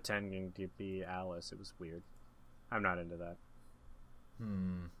pretending to be Alice. It was weird. I'm not into that.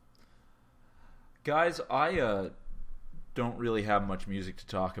 Guys, I don't really have much music to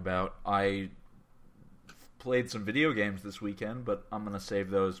talk about. I played some video games this weekend, but I'm going to save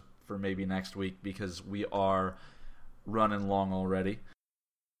those for maybe next week because we are running long already.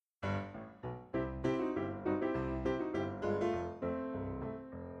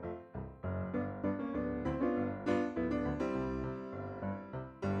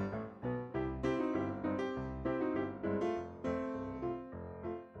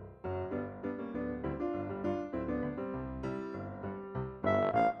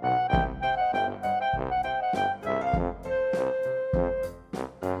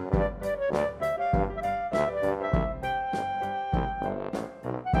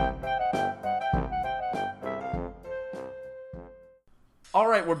 All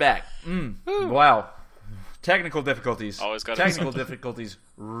right, we're back. Wow. Technical difficulties. Always gotta Technical difficulties.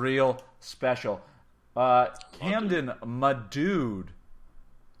 Real special. Camden, my dude.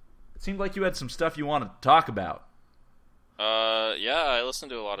 It seemed like you had some stuff you wanted to talk about. Yeah, I listen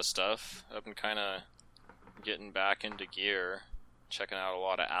to a lot of stuff. I've been kind of getting back into gear, checking out a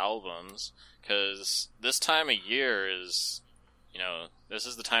lot of albums, because this time of year is, this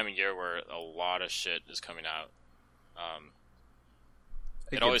is the time of year where a lot of shit is coming out.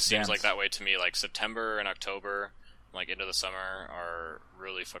 It always seems like that way to me. Like September and October, like into the summer, are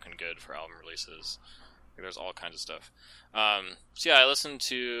really fucking good for album releases. Like, there's all kinds of stuff. So yeah, I listened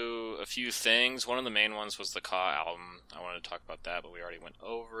to a few things. One of the main ones was the Ka album. I wanted to talk about that, but we already went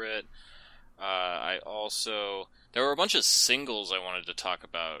over it. There were a bunch of singles I wanted to talk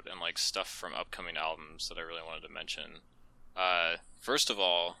about, and like stuff from upcoming albums that I really wanted to mention. First of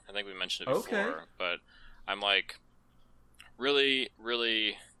all, I think we mentioned it before, but I'm like really,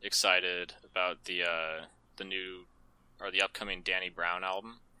 really excited about the upcoming Danny Brown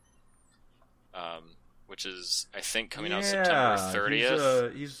album, which is, I think, coming out September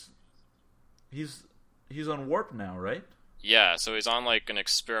 30th. He's on Warp now, right? Yeah, so he's on like an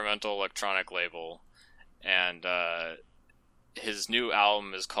experimental electronic label, and his new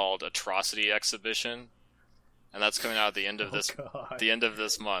album is called Atrocity Exhibition, and that's coming out at the end of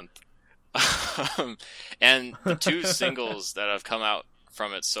this month. And the two singles that have come out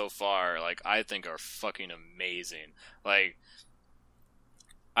from it so far, like, I think are fucking amazing. Like,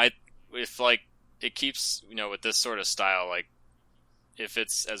 if like it keeps, you know, with this sort of style, like, if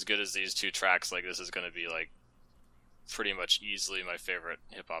it's as good as these 2 tracks, like, this is going to be like pretty much easily my favorite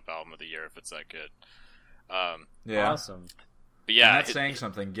hip hop album of the year if it's that good. Yeah. Awesome. But yeah, and that's saying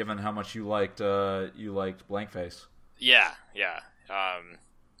something given how much you liked Blankface. Yeah.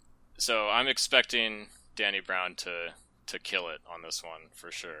 So I'm expecting Danny Brown to kill it on this one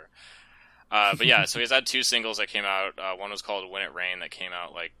for sure. But yeah, so he's had 2 singles that came out. One was called When It Rained that came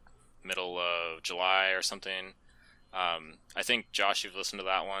out like middle of July or something. I think, Josh, you've listened to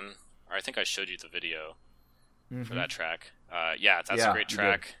that one, or I think I showed you the video for that track. Yeah, that's a great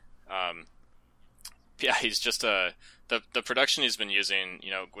track. Yeah, he's just the production he's been using,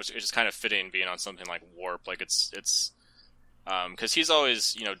 you know, which is kind of fitting being on something like Warp. Like it's because he's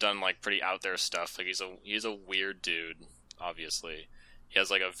always, you know, done like pretty out there stuff. Like he's a weird dude. Obviously, he has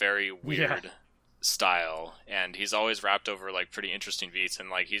like a very weird style, and he's always rapped over like pretty interesting beats,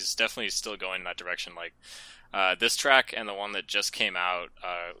 and like he's definitely still going in that direction. Like this track and the one that just came out,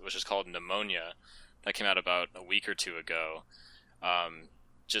 which is called Pneumonia, that came out about a week or 2 ago,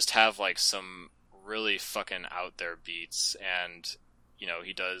 just have like some really fucking out there beats, and you know,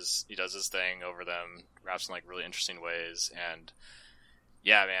 he does his thing over them, raps in like really interesting ways, and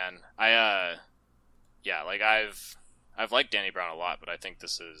yeah, man, I've liked Danny Brown a lot, but I think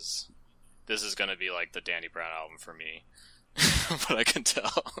this is gonna be like the Danny Brown album for me. But I can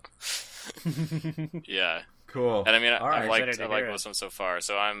tell. Yeah. Cool. And I mean, All right. I like most of them so far,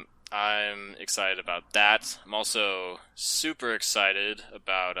 so I'm excited about that. I'm also super excited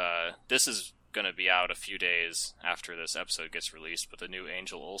about this is going to be out a few days after this episode gets released, but the new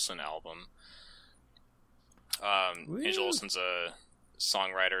Angel Olsen album. Angel Olsen's a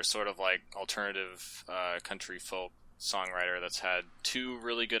songwriter, sort of like alternative country folk songwriter that's had 2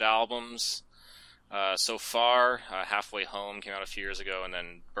 really good albums so far. Halfway Home came out a few years ago, and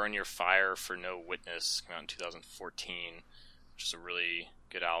then Burn Your Fire for No Witness came out in 2014, which is a really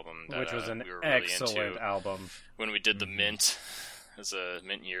good album. Which was an excellent really album. When we did the Mint, as a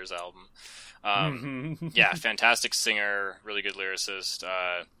Mint Years album. Yeah, fantastic singer, really good lyricist.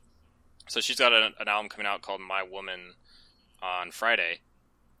 So she's got an album coming out called My Woman on Friday,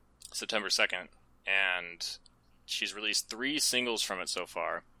 September 2nd, and she's released 3 singles from it so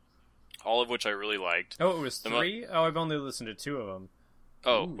far, all of which I really liked. Oh, it was 3? I've only listened to 2 of them.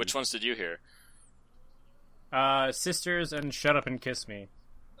 Oh, which ones did you hear? Sisters and Shut Up and Kiss Me.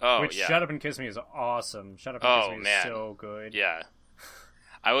 Oh, which yeah. Shut Up and Kiss Me is awesome. Shut Up and Kiss Me is so good. Yeah.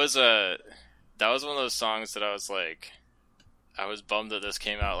 That was one of those songs that I was like, I was bummed that this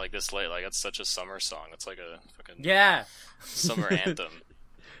came out like this late. Like, it's such a summer song. It's like a fucking summer anthem.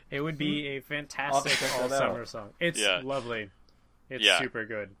 It would be a fantastic all-summer song. It's lovely. It's super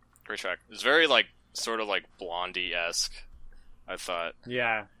good. Great track. It's very like sort of like Blondie-esque, I thought.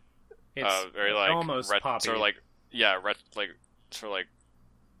 Yeah. It's very like almost poppy. Sort of like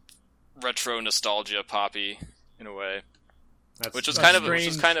retro nostalgia poppy in a way. Which was kind of a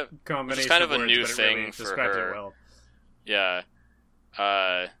new thing really for her. Well. Yeah.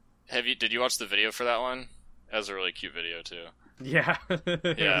 Did you watch the video for that one? That was a really cute video too. Yeah. It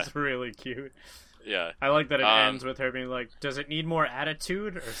was really cute. Yeah. I like that it ends with her being like, does it need more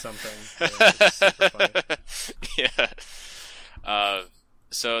attitude or something? It's super funny. Yeah.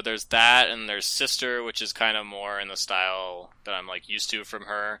 So there's that, and there's Sister, which is kind of more in the style that I'm like used to from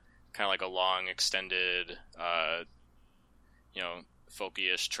her. Kind of like a long, extended,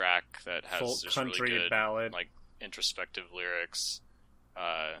 folky-ish track that has folk just country really good, ballad, like introspective lyrics.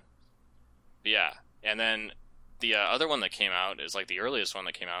 Yeah, and then the other one that came out is like the earliest one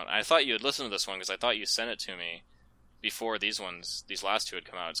that came out. I thought you had listened to this one because I thought you sent it to me before these last 2 had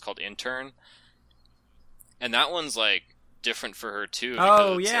come out. It's called Intern, and that one's like different for her too.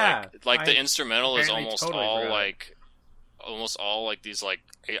 Oh yeah, like the instrumental is almost all like these like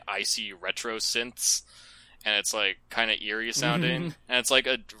icy retro synths, and it's like kind of eerie sounding, and it's like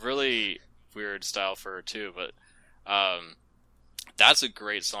a really weird style for her too. But that's a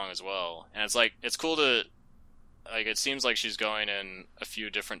great song as well, and it's cool to like. It seems like she's going in a few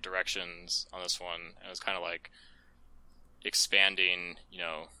different directions on this one, and it's kind of like expanding,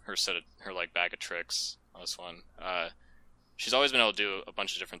 her like bag of tricks on this one. She's always been able to do a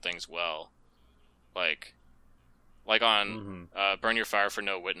bunch of different things well, like on Burn Your Fire for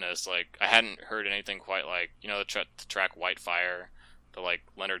No Witness. Like, I hadn't heard anything quite like, the track White Fire, the like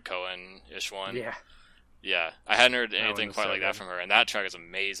Leonard Cohen-ish one. Yeah, I hadn't heard anything quite like that from her, and that track is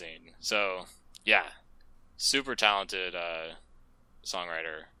amazing. So yeah, super talented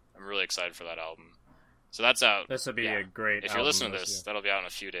songwriter. I'm really excited for that album. So that's out. This would be a great. If you're listening to this, that'll be out in a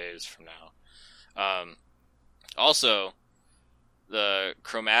few days from now. Also, the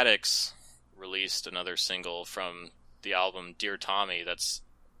Chromatics released another single from the album Dear Tommy that's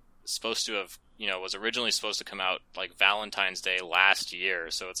supposed to have, was originally supposed to come out like Valentine's Day last year,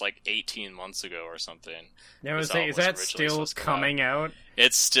 so it's like 18 months ago or something. Yeah, is that still coming out?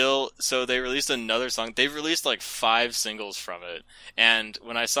 It's still, so they released another song. They've released like 5 singles from it, and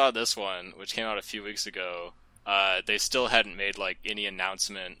when I saw this one, which came out a few weeks ago, they still hadn't made like any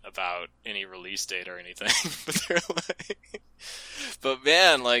announcement about any release date or anything. But they're like, but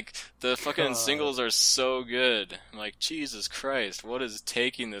man, like the fucking singles are so good. I'm like, Jesus Christ, what is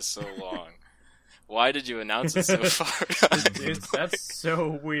taking this so long? Why did you announce it so far? That's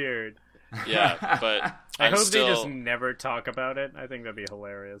so weird. Yeah, but I hope they just never talk about it. I think that'd be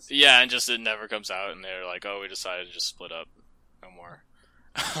hilarious. Yeah, and just it never comes out, and they're like, "Oh, we decided to just split up. No more."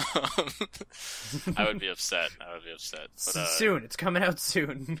 I would be upset. But, soon. It's coming out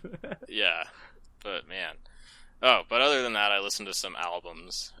soon. Yeah, but man. Oh, but other than that, I listened to some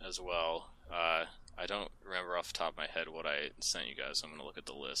albums as well. I don't remember off the top of my head what I sent you guys. I'm going to look at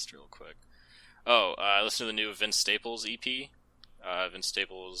the list real quick. Oh, I listened to the new Vince Staples EP. Vince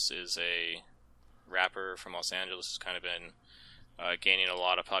Staples is a rapper from Los Angeles who's kind of been gaining a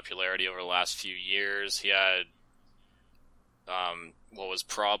lot of popularity over the last few years. He had what was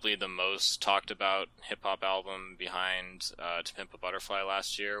probably the most talked about hip-hop album behind To Pimp a Butterfly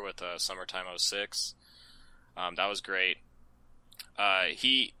last year with Summertime '06. That was great.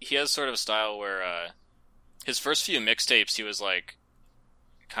 He has sort of a style where his first few mixtapes, he was like,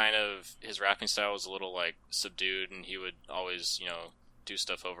 kind of, his rapping style was a little like subdued, and he would always, do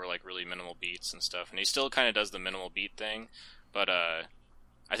stuff over like really minimal beats and stuff. And he still kind of does the minimal beat thing, but I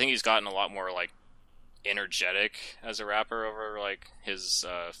think he's gotten a lot more like energetic as a rapper over like his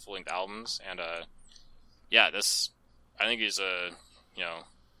full-length albums. And I think he's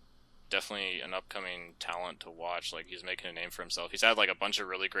definitely an upcoming talent to watch. Like, he's making a name for himself. He's had like a bunch of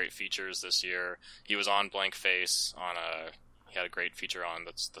really great features this year. He was on Blank Face he had a great feature on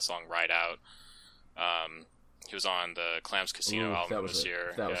the song Ride Out. He was on the Clams Casino album this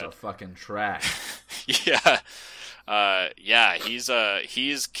year. That was a fucking track. Yeah.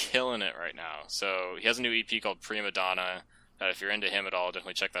 He's killing it right now. So he has a new EP called Prima Donna that if you're into him at all,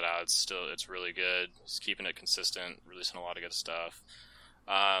 definitely check that out. It's really good. He's keeping it consistent, releasing a lot of good stuff.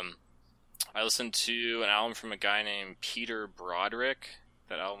 I listened to an album from a guy named Peter Broderick.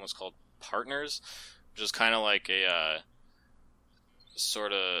 That album was called Partners, which is kind of like a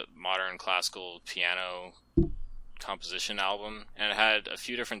sort of modern classical piano composition album, and it had a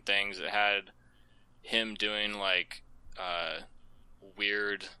few different things. It had him doing like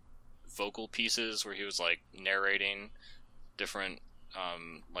weird vocal pieces where he was like narrating different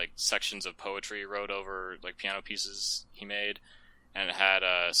like sections of poetry he wrote over like piano pieces he made, and it had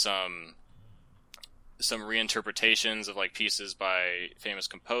some reinterpretations of like pieces by famous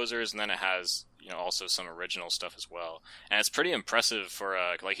composers, and then it has also some original stuff as well. And it's pretty impressive for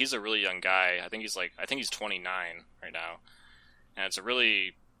like, he's a really young guy. I think he's 29 right now, and it's a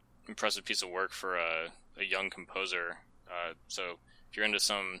really impressive piece of work for a young composer. So if you're into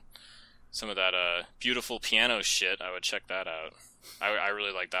some of that beautiful piano shit, I would check that out. I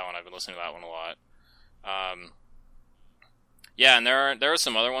really like that one. I've been listening to that one a lot. Yeah, and there are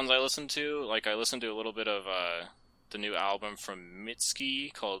some other ones I listened to. Like, I listened to a little bit of the new album from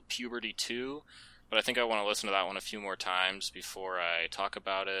Mitski called Puberty 2, but I think I want to listen to that one a few more times before I talk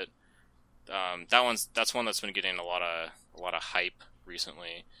about it. That's one that's been getting a lot of hype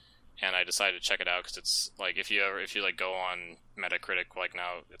recently, and I decided to check it out because it's like if you like go on Metacritic, like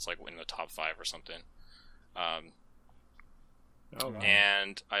now it's like in the top 5 or something.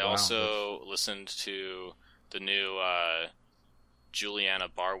 And I also listened to the new Juliana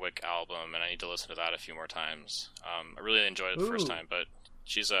Barwick album, and I need to listen to that a few more times. I really enjoyed it the first time, but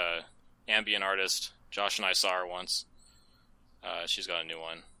she's a ambient artist. Josh and I saw her once. She's got a new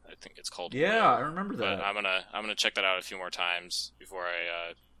one. I think it's called. Yeah, I remember that. But I'm gonna check that out a few more times before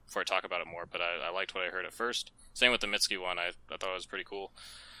I talk about it more. But I liked what I heard at first. Same with the Mitski one. I thought it was pretty cool.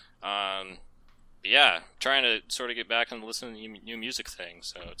 Yeah, trying to sort of get back and listen to new music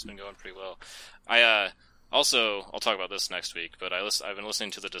things. So it's been going pretty well. Also, I'll talk about this next week, but I've been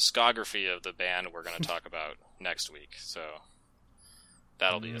listening to the discography of the band we're going to talk about next week, so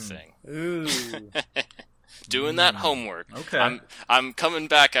that'll be a thing. Ooh. Doing that homework. Okay. I'm coming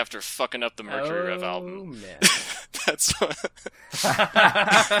back after fucking up the Mercury Rev album. Man. That's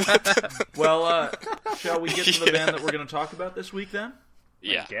Well, shall we get to the band that we're going to talk about this week then?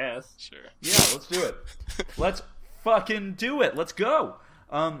 Yeah. I guess. Sure. Yeah, let's do it. Let's fucking do it. Let's go.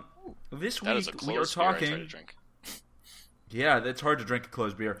 This That is a week we are closed beer I try to talking. drink. Yeah, it's hard to drink a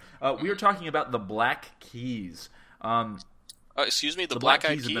closed beer. We are talking about the Black Keys. Oh, excuse me, the Black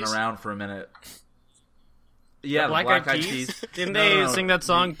Black Eyed Keys Keys? have been around for a minute. Yeah, the Black Black Eyed Eyed Keys? Keys. Didn't No, they no, no. sing that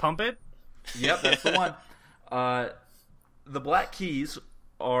song "Pump It"? Yep, that's the one. The Black Keys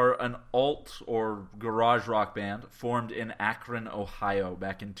are an alt or garage rock band formed in Akron, Ohio,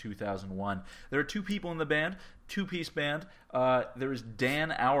 back in 2001. There are two people in the band, two-piece band. There is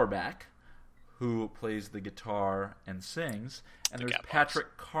Dan Auerbach, who plays the guitar and sings, and there's Cat Box.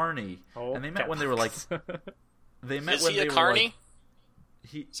 Patrick Carney. Oh, And they met Cat when they were like, Box. they met Is when he they a were carny? like,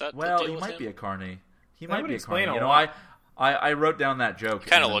 he that the well, deal he with might him? be a carny. He That might would be a explain carny. a You know, lot. I wrote down that joke.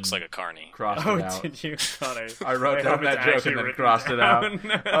 Kind of and looks then like a carny. crossed Oh, it out. did you? God, I wrote down hope it's that joke actually and then written crossed it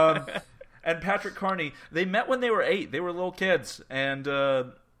out. down. And Patrick Carney, they met when they were 8. They were little kids, and they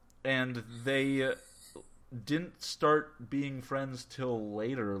didn't start being friends till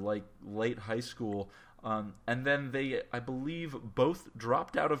later, like late high school. And then they, I believe, both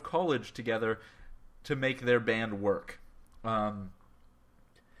dropped out of college together to make their band work.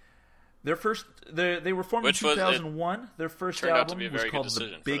 They were formed Which in was- it 2001. Their first turned out to album be a was very good called The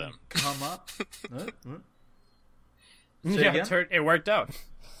decision for Big them. Come Up. Say yeah, again? it worked out.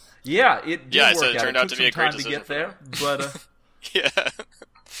 Yeah, it did Yeah, I work said it out. turned out took to be a some great time to decision get for there, them. but Yeah.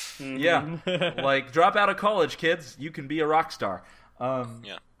 yeah, like drop out of college, kids. You can be a rock star.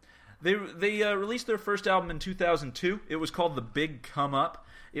 Yeah. They released their first album in 2002. It was called The Big Come Up.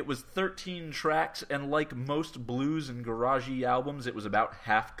 It was 13 tracks, and like most blues and garagey albums, it was about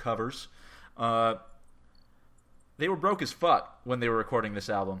half covers. They were broke as fuck when they were recording this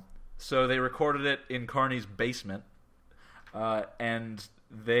album, so they recorded it in Carney's basement, and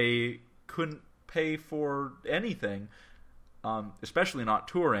they couldn't pay for anything, especially not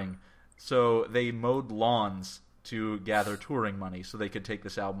touring, so they mowed lawns to gather touring money so they could take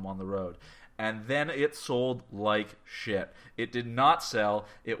this album on the road. And then it sold like shit. It did not sell.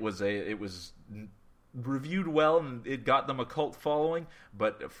 It was reviewed well, and it got them a cult following,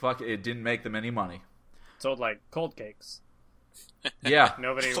 but fuck, it didn't make them any money. Sold like cold cakes. Yeah,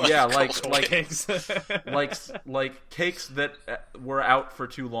 Nobody. yeah, Cold like cakes. like cakes that were out for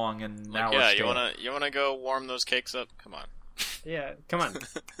too long and now Like, yeah, are stale. you wanna go warm those cakes up? Come on. Yeah, come on.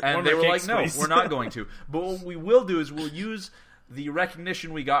 And Warm they their were like, cakes, no, please." we're not going to. But what we will do is we'll use the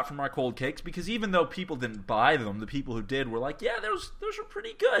recognition we got from our cold cakes, because even though people didn't buy them, the people who did were like, yeah, those are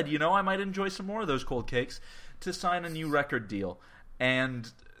pretty good. You know, I might enjoy some more of those cold cakes, to sign a new record deal.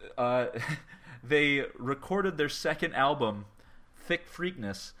 And they recorded their second album, Thick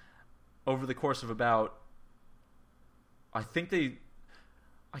Freakness, over the course of about, I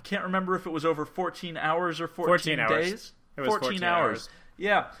can't remember if it was over 14 hours or 14 hours. days. It was 14 hours.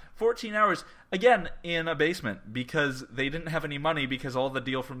 Yeah, 14 hours. Again, in a basement, because they didn't have any money, because all the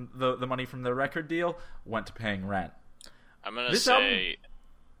deal from the money from their record deal went to paying rent. I'm gonna This say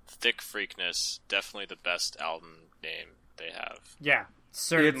Thick Freakness, definitely the best album name they have. Yeah,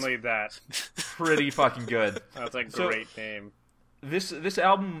 certainly that. Pretty fucking good. That's a So- great name. This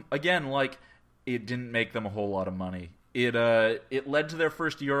album, again, like, it didn't make them a whole lot of money. It led to their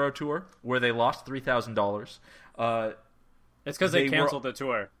first Euro tour, where they lost $3,000. It's because they they were- canceled the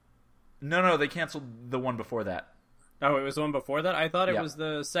tour. No, they canceled the one before that. Oh, it was the one before that? I thought it Yeah. was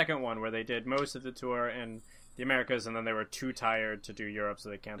the second one where they did most of the tour in the Americas, and then they were too tired to do Europe, so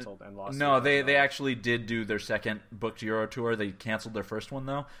they canceled and lost. No, the they actually did do their second booked Euro tour. They canceled their first one,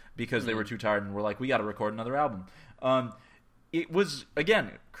 though, because they were too tired and were like, we got to record another album. It was,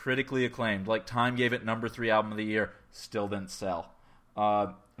 again, critically acclaimed. Like, Time gave it number 3 album of the year. Still didn't sell.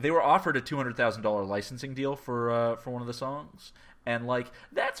 They were offered a $200,000 licensing deal for one of the songs. And, like,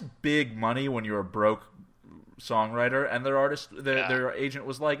 that's big money when you're a broke songwriter. And their agent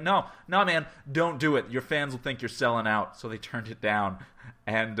was like, no, man, don't do it. Your fans will think you're selling out. So they turned it down.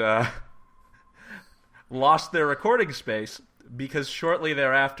 And lost their recording space, because shortly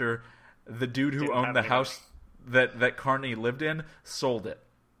thereafter, the dude who Didn't owned have the any house that Carney lived in sold it.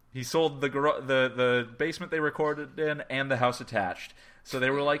 He sold the basement they recorded in and the house attached. So they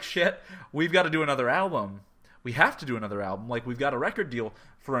were like, shit, we've got to do another album. We have to do another album. Like, we've got a record deal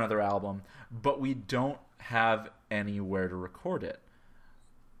for another album, but we don't have anywhere to record it.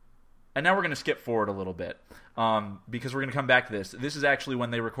 And now we're going to skip forward a little bit, because we're going to come back to this. This is actually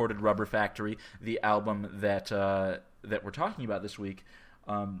when they recorded Rubber Factory, the album that we're talking about this week.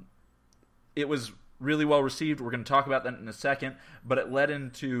 It was really well received. We're going to talk about that in a second, but it led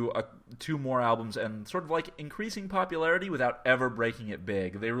into 2 more albums and sort of like increasing popularity without ever breaking it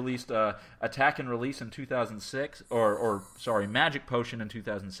big. They released Attack and Release in 2006, or Magic Potion in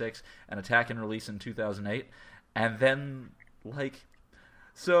 2006, and Attack and Release in 2008, and then, like,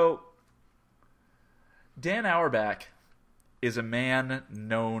 So, Dan Auerbach is a man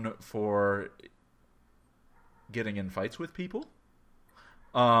known for getting in fights with people.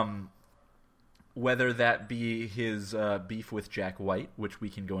 Whether that be his beef with Jack White, which we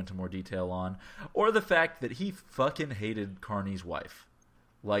can go into more detail on, or the fact that he fucking hated Carney's wife.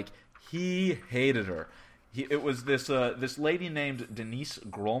 Like, he hated her. It was this lady named Denise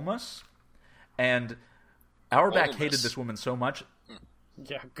Grolmus, and Auerbach hated this woman so much.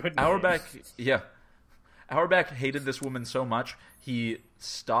 Yeah, good. Auerbach hated this woman so much, he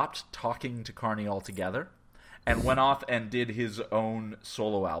stopped talking to Carney altogether and went off and did his own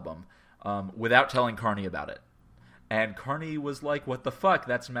solo album without telling Carney about it. And Carney was like, what the fuck?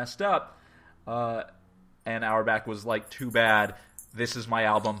 That's messed up. And Auerbach was like, too bad. This is my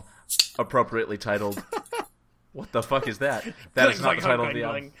album, appropriately titled. What the fuck is that? That is not the title of the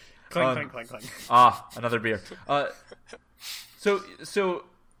album. Clang, clang, clang. Another beer. So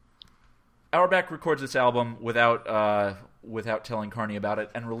Auerbach records this album without telling Carney about it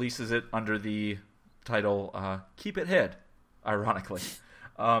and releases it under the title "Keep It Hid," ironically.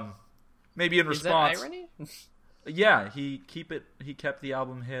 Maybe in response. Is that irony? Yeah, he kept the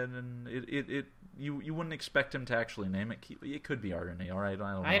album hid, and it you wouldn't expect him to actually name it. It could be irony, all right?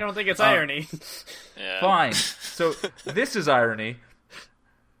 I don't know. I don't think it's irony. Yeah. Fine. So this is irony.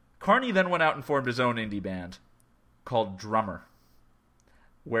 Carney then went out and formed his own indie band called Drummer,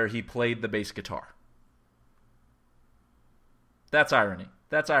 where he played the bass guitar. That's irony.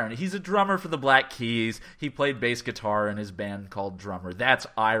 That's irony. He's a drummer for the Black Keys. He played bass guitar in his band called Drummer. That's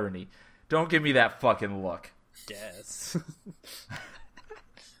irony. Don't give me that fucking look. Yes.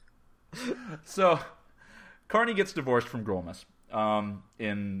 So, Carney gets divorced from Grolmus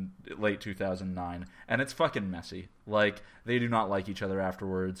in late 2009, and it's fucking messy. Like, they do not like each other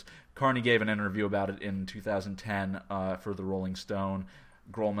afterwards. Carney gave an interview about it in 2010 for the Rolling Stone.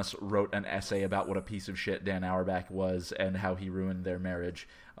 Grolmus wrote an essay about what a piece of shit Dan Auerbach was and how he ruined their marriage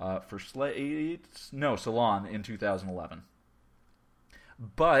for Salon in 2011.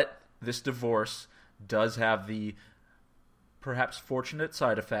 But this divorce does have the perhaps fortunate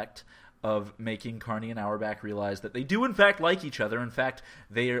side effect of making Carney and Auerbach realize that they do in fact like each other. In fact,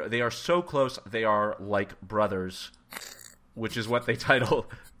 they are so close they are like brothers, which is what they title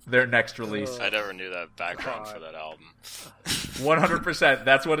their next release. I never knew that background for that album. 100%.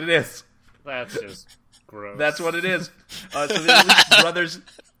 That's what it is. That's just gross. That's what it is. So they released Brothers.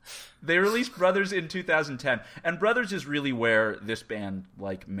 They released Brothers in 2010, and Brothers is really where this band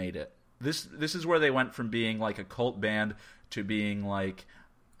like made it. This is where they went from being like a cult band to being like.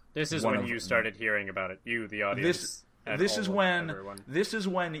 This is when you started hearing about it. You, the audience. This is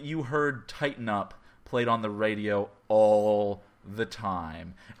when you heard "Tighten Up" played on the radio all the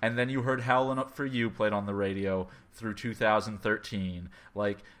time, and then you heard "Howlin' Up for You" played on the radio through 2013.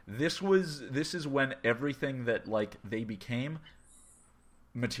 Like this is when everything that like they became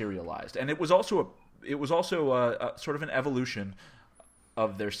materialized, and it was also a sort of an evolution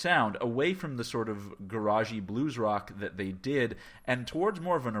of their sound away from the sort of garagey blues rock that they did and towards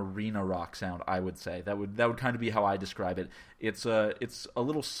more of an arena rock sound. I would say that would kind of be how I describe it. It's a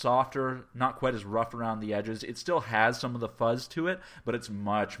little softer, not quite as rough around the edges. It still has some of the fuzz to it, but it's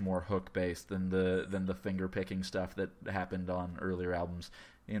much more hook based than the finger picking stuff that happened on earlier albums,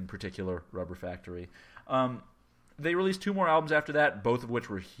 in particular Rubber Factory. They released 2 more albums after that, both of which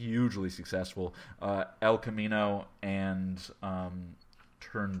were hugely successful. El Camino and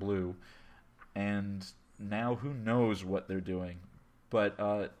Turn Blue, and now who knows what they're doing. But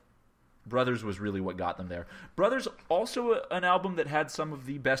Brothers was really what got them there. Brothers, also an album that had some of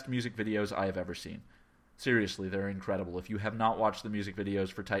the best music videos I have ever seen. Seriously, they're incredible. If you have not watched the music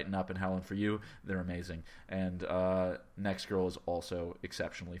videos for Tighten Up and Howlin' For You, they're amazing. And Next Girl is also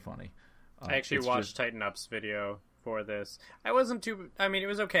exceptionally funny. I actually watched Tighten Up's video for this. It was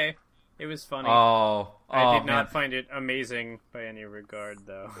okay. It was funny. I did not find it amazing by any regard,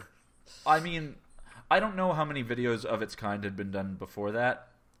 though. I mean, I don't know how many videos of its kind had been done before that,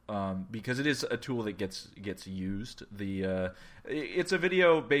 because it is a tool that gets used. It's a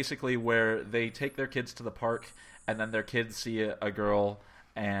video basically where they take their kids to the park, and then their kids see a girl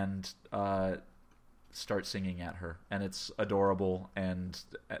and start singing at her, and it's adorable, and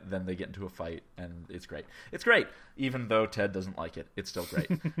then they get into a fight, and it's great. It's great, even though Ted doesn't like it. It's still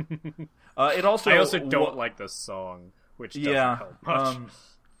great. I also don't like the song, which doesn't help much.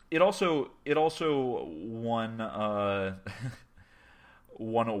 It also won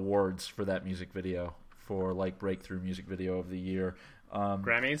won awards for that music video for like breakthrough music video of the year.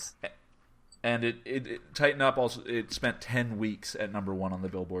 Grammys. And it Tighten Up also. It spent 10 weeks at number 1 on the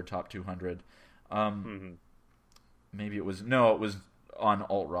Billboard Top 200. Maybe it was on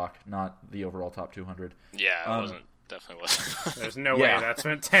alt rock, not the overall top 200. Yeah, it wasn't. Definitely wasn't. There's no Yeah. way that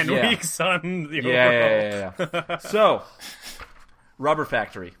spent 10 Yeah. weeks on the Yeah. overall. So, Rubber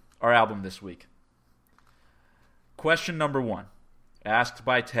Factory, our album this week. Question number 1, asked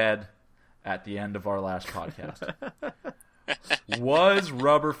by Ted at the end of our last podcast. Was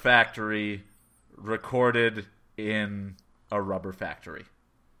Rubber Factory recorded in a rubber factory?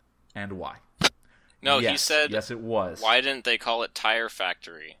 And why? No, Yes. he said. Yes, it was. Why didn't they call it Tire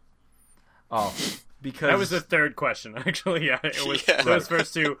Factory? Oh, because... That was the third question, actually. Yeah, it was Yeah. those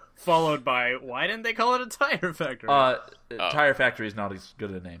first two, followed by, why didn't they call it a tire factory? Tire Factory is not as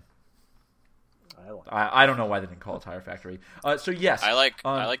good a name. I like I don't know why they didn't call it Tire Factory. So yes, I like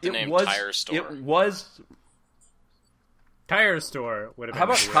the it name was, Tire Store. It was. Tire store would have been How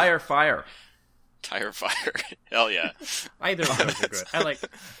about cooler. Tire Fire? Tire Fire. Hell yeah. Either of those are good.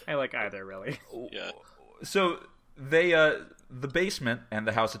 I like either, really. Yeah. So they the basement and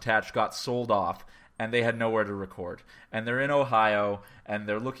the house attached got sold off, and they had nowhere to record. And they're in Ohio, and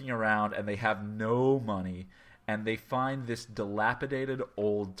they're looking around, and they have no money, and they find this dilapidated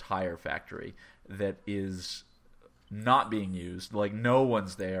old tire factory that is not being used, like no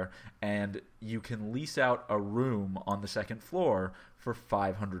one's there, and you can lease out a room on the second floor for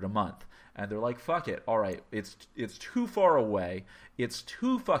 $500 a month. And they're like, fuck it, alright, it's too far away, it's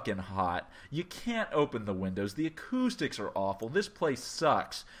too fucking hot, you can't open the windows, the acoustics are awful, this place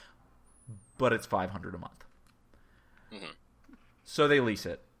sucks, but it's $500 a month. Mm-hmm. So they lease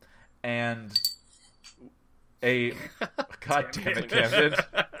it. And God damn it, Kevin.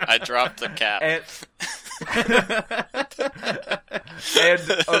 I dropped the cap. And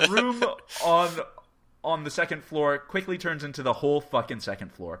a room on the second floor quickly turns into the whole fucking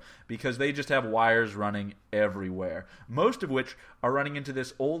second floor because they just have wires running everywhere. Most of which are running into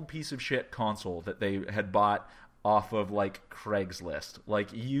this old piece of shit console that they had bought off of like Craigslist,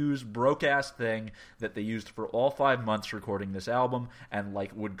 like used broke ass thing that they used for all 5 months recording this album and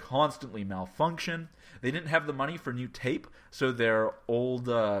like would constantly malfunction. They didn't have the money for new tape, so their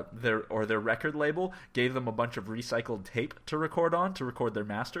record label gave them a bunch of recycled tape to record their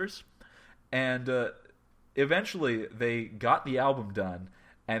masters. And eventually they got the album done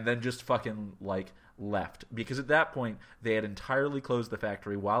and then just fucking like left, because at that point they had entirely closed the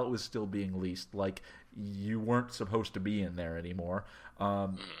factory while it was still being leased. Like, you weren't supposed to be in there anymore,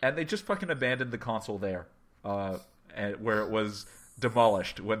 and they just fucking abandoned the console there, where it was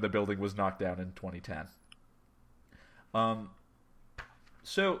demolished when the building was knocked down in 2010.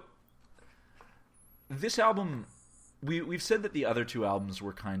 So this album, we've said that the other two albums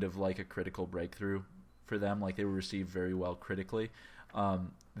were kind of like a critical breakthrough for them, like they were received very well critically.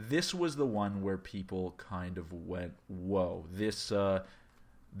 This was the one where people kind of went, whoa, this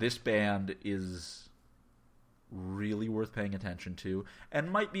band is really worth paying attention to, and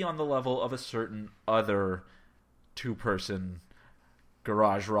might be on the level of a certain other two-person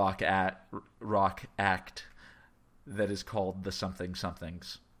garage rock act that is called the Something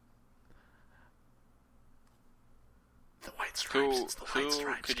Somethings. The White Stripes. It's the White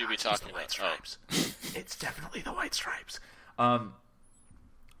Stripes. Who could you be guys. talking It's the White about? Stripes. It's definitely the White Stripes.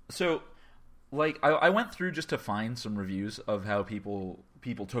 So, like, I went through just to find some reviews of how people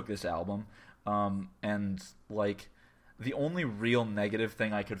took this album, and like the only real negative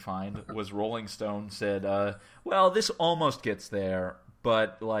thing I could find was Rolling Stone said, well, this almost gets there,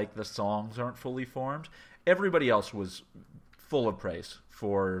 but like the songs aren't fully formed. Everybody else was full of praise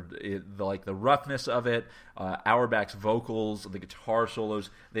for it, the roughness of it, Auerbach's vocals, the guitar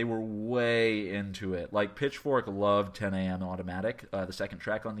solos. They were way into it. Like, Pitchfork loved 10 a.m. Automatic, the second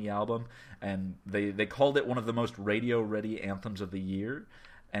track on the album, and they called it one of the most radio-ready anthems of the year,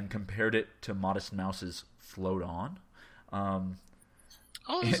 and compared it to Modest Mouse's Float On.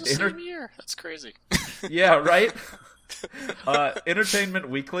 Oh, it was the same year. That's crazy. Yeah, right? Entertainment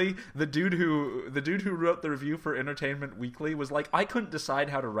Weekly, the dude who wrote the review for Entertainment Weekly was like, I couldn't decide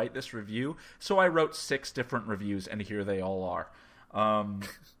how to write this review, so I wrote 6 different reviews, and here they all are.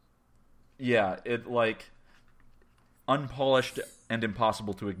 Yeah, it, like, unpolished and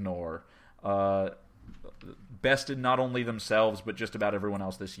impossible to ignore. Bested not only themselves, but just about everyone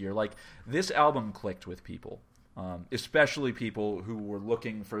else this year. Like, this album clicked with people, especially people who were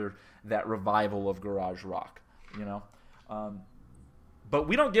looking for that revival of garage rock, you know? But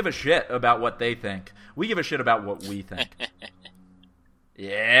we don't give a shit about what they think. We give a shit about what we think.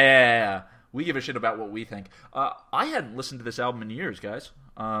 Yeah, we give a shit about what we think. I hadn't listened to this album in years, guys.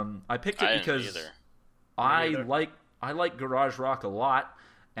 I picked it because I like garage rock a lot,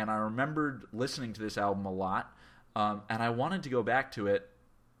 and I remembered listening to this album a lot, and I wanted to go back to it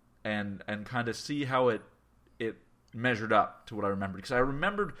and kind of see how it measured up to what I remembered, because I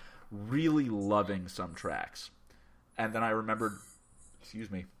remembered really loving some tracks, and then I remembered,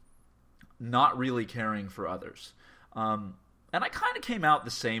 not really caring for others. And I kind of came out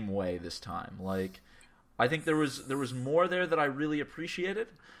the same way this time. Like, I think there was more there that I really appreciated,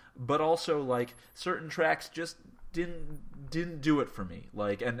 but also like certain tracks just didn't do it for me.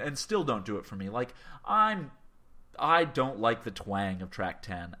 Like, and still don't do it for me. Like, I don't like the twang of track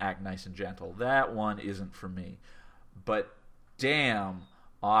 10, Act Nice and Gentle. That one isn't for me. But damn,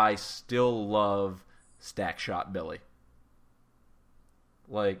 I still love Stack Shot Billy.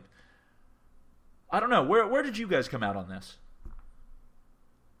 Like, I don't know. Where did you guys come out on this?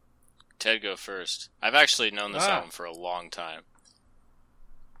 Ted, go first. I've actually known this album for a long time.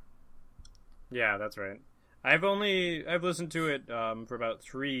 Yeah, that's right. I've listened to it for about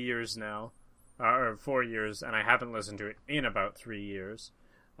 3 years now, or 4 years, and I haven't listened to it in about 3 years.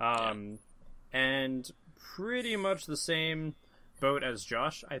 And pretty much the same boat as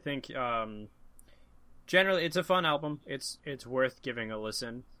Josh. I think generally it's a fun album. It's worth giving a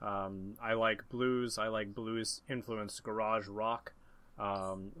listen. I like blues. I like blues influenced garage rock.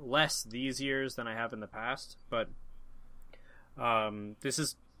 Less these years than I have in the past, but this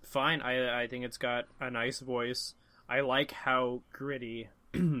is fine. I think it's got a nice voice. I like how gritty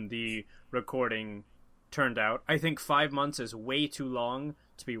the recording turned out. I think 5 months is way too long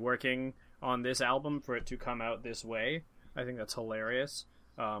to be working on this album for it to come out this way. I think that's hilarious,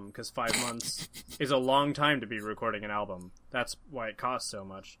 because 5 months is a long time to be recording an album. That's why it costs so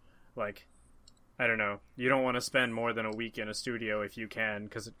much. Like, I don't know. You don't want to spend more than a week in a studio if you can,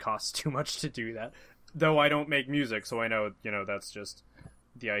 because it costs too much to do that. Though I don't make music, so I know, that's just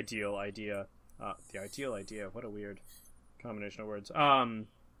the ideal idea. What a weird combination of words.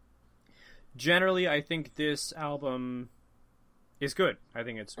 Generally, I think this album is good. I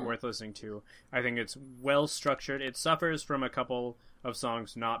think it's worth listening to. I think it's well structured. It suffers from a couple of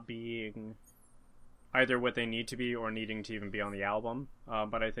songs not being either what they need to be or needing to even be on the album.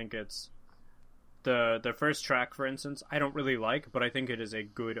 But I think it's the first track, for instance, I don't really like, but I think it is a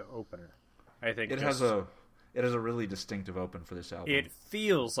good opener. I think it has a really distinctive open for this album. It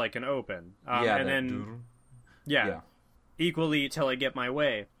feels like an open. Equally, Till I Get My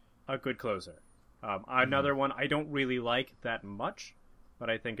Way, a good closer. Another one I don't really like that much, but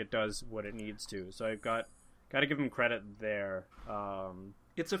I think it does what it needs to. So I've got to give him credit there.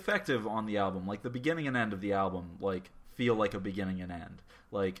 It's effective on the album. Like, the beginning and end of the album, like, feel like a beginning and end.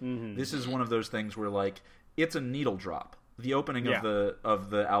 Like, this is one of those things where, like, it's a needle drop. The opening of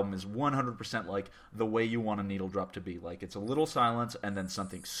the album is 100% like the way you want a needle drop to be. Like, it's a little silence and then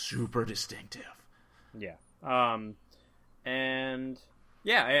something super distinctive. Yeah. I'd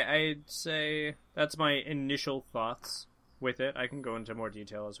say that's my initial thoughts with it. I can go into more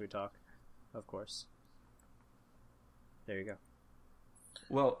detail as we talk, of course. There you go.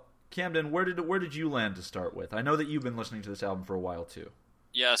 Well, Camden, where did you land to start with? I know that you've been listening to this album for a while too.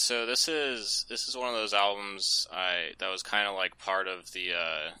 Yeah, so this is one of those albums that was kind of like part of the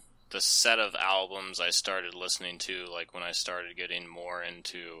set of albums I started listening to, like when I started getting more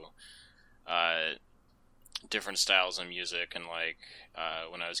into different styles of music, and like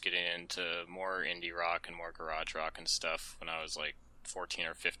when I was getting into more indie rock and more garage rock and stuff when I was like 14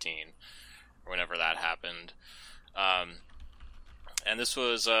 or 15, or whenever that happened. And this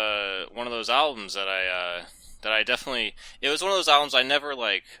was one of those albums that I definitely, it was one of those albums I never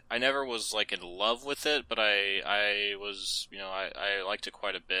was like in love with it, but I was, I liked it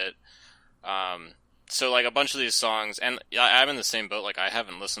quite a bit. So like a bunch of these songs, and I'm in the same boat, like I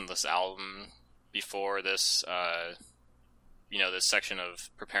haven't listened to this album before this, this section of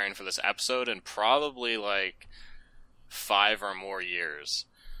preparing for this episode in probably like 5 or more years.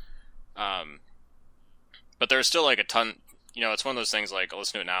 But there's still like a ton, it's one of those things like I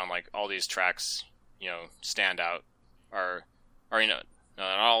listen to it now and like all these tracks, stand out, or not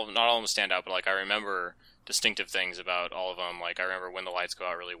all of them stand out, but like I remember distinctive things about all of them. Like I remember When the Lights Go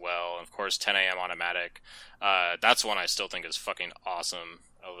Out really well, and of course 10 a.m. Automatic. That's one I still think is fucking awesome.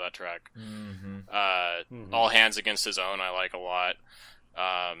 I love that track. All Hands Against His Own I like a lot.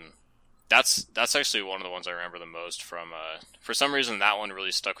 That's actually one of the ones I remember the most from. For some reason, that one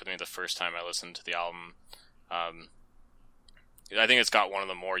really stuck with me the first time I listened to the album. I think it's got one of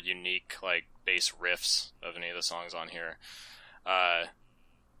the more unique like bass riffs of any of the songs on here.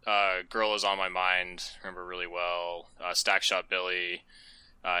 Girl Is On My Mind, remember really well. Stack Shot Billy,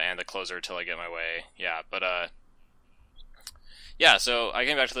 and the closer Till I Get My Way. Yeah, but so I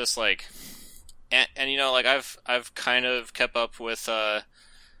came back to this like, and like I've kind of kept up with the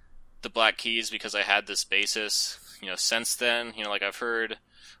Black Keys because I had this basis, since then. Like I've heard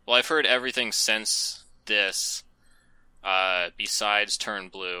everything since this. besides Turn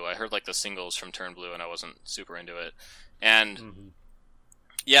Blue. I heard like the singles from Turn Blue, and I wasn't super into it. And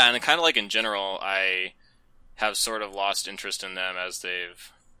yeah, and kind of like in general, I have sort of lost interest in them as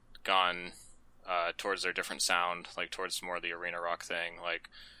they've gone towards their different sound, like towards more of the arena rock thing. Like,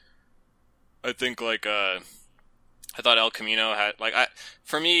 I think like I thought El Camino had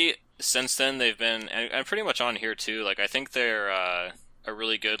for me since then they've been and pretty much on here too. Like I think they're a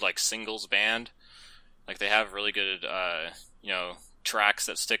really good like singles band. Like they have really good tracks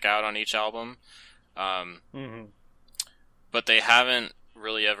that stick out on each album. But they haven't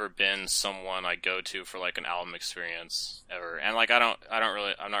really ever been someone I go to for like an album experience ever. And like I'm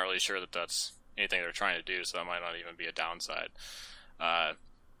not really sure that that's anything they're trying to do, so that might not even be a downside.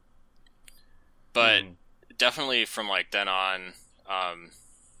 But definitely from like then on,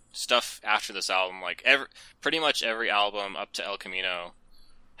 stuff after this album, like pretty much every album up to El Camino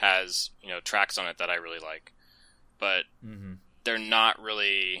has, tracks on it that I really like. But they're not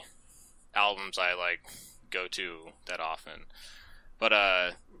really albums I like go to that often. But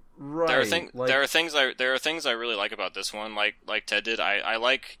right, there are things I really like about this one. Like Ted did, I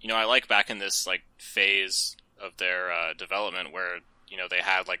like back in this like phase of their development where they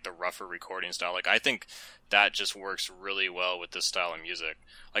had like the rougher recording style. Like I think that just works really well with this style of music.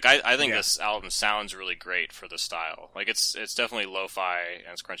 Like I think this album sounds really great for the style. Like it's definitely lo-fi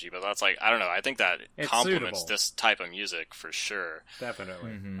and it's crunchy, but that's like, I don't know, I think that it's complements this type of music for sure.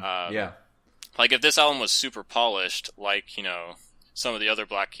 Definitely. Yeah. Like if this album was super polished, like some of the other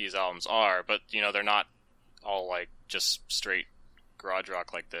Black Keys albums are, but they're not all like just straight garage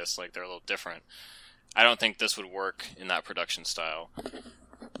rock like this. Like they're a little different. I don't think this would work in that production style.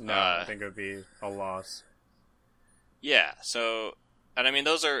 No, I think it would be a loss. Yeah. So, and I mean,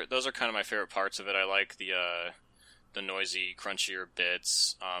 those are kind of my favorite parts of it. I like the noisy, crunchier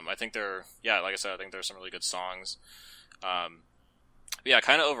bits. I think like I said, I think there's some really good songs. Yeah,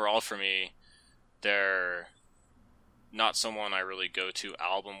 kind of overall for me, they're not someone I really go to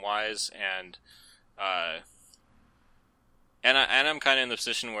album-wise, and I'm kind of in the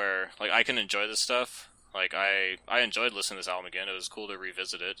position where like I can enjoy this stuff. Like I enjoyed listening to this album again. It was cool to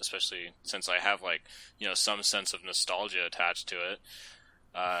revisit it, especially since I have like some sense of nostalgia attached to it.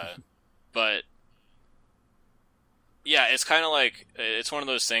 But yeah, it's kind of like it's one of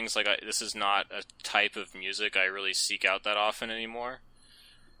those things. Like this is not a type of music I really seek out that often anymore.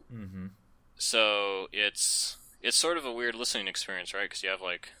 So it's sort of a weird listening experience, right? Because you have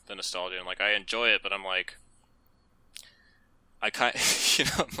like the nostalgia and like I enjoy it, but I'm like, I'm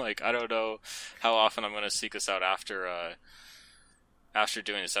like, I don't know how often I'm going to seek this out after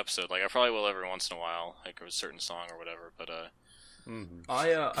doing this episode. Like I probably will every once in a while, like a certain song or whatever. But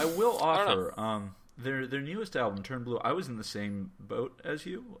I will offer their newest album, Turn Blue. I was in the same boat as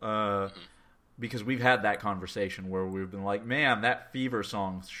you. Because we've had that conversation where we've been like, man, that Fever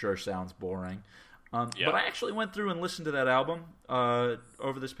song sure sounds boring. But I actually went through and listened to that album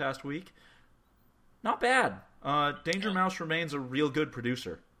over this past week. Not bad. Danger Mouse remains a real good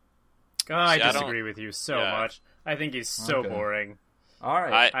producer. I disagree with you so much. I think he's so boring. All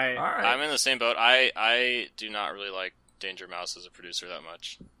right. I'm in the same boat. I do not really like Danger Mouse as a producer that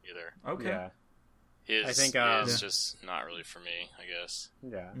much either. Okay. Yeah. I think it's just not really for me, I guess.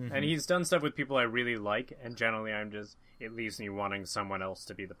 Yeah, and he's done stuff with people I really like, and generally it leaves me wanting someone else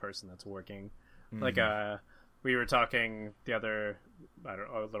to be the person that's working. Like, we were talking a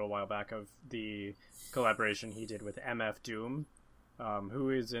little while back of the collaboration he did with MF Doom, who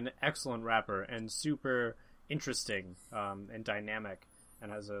is an excellent rapper and super interesting and dynamic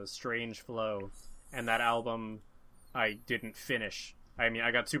and has a strange flow. And that album I didn't finish. I mean,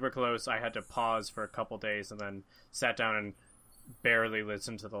 I got super close. I had to pause for a couple days and then sat down and barely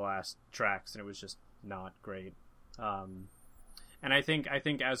listened to the last tracks, and it was just not great. And I think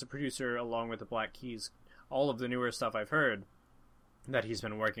as a producer, along with the Black Keys, all of the newer stuff I've heard that he's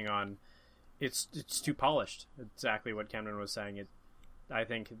been working on, it's too polished. Exactly what Cameron was saying. I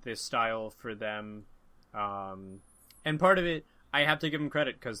think this style for them, and part of it, I have to give them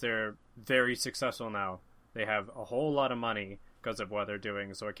credit because they're very successful now. They have a whole lot of money because of what they're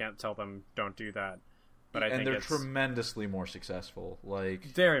doing, so I can't tell them don't do that. But I think they're tremendously more successful, like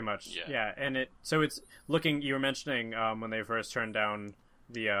very much, yeah. And it's looking. You were mentioning when they first turned down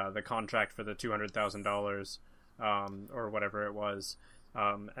the contract for the $200,000 or whatever it was,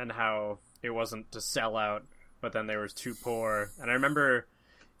 and how it wasn't to sell out, but then they were too poor. And I remember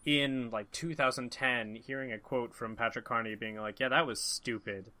in like 2010 hearing a quote from Patrick Carney being like, "Yeah, that was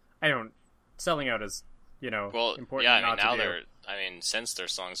stupid. Selling out is." Important. Yeah, not now to do. since their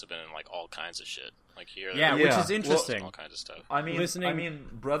songs have been in like all kinds of shit. Like here, which is interesting. All kinds of stuff. I mean,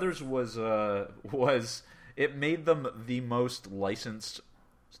 Brothers was it made them the most licensed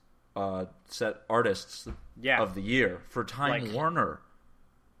set artists of the year for Time Warner.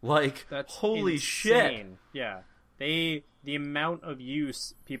 Like, that's holy insane. shit. Yeah. The amount of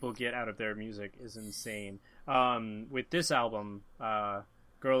use people get out of their music is insane. With this album,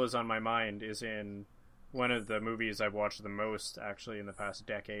 Girl Is On My Mind is in one of the movies I've watched the most, actually, in the past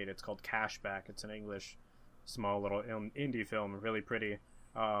decade. It's called Cashback. It's an English, small little indie film, really pretty.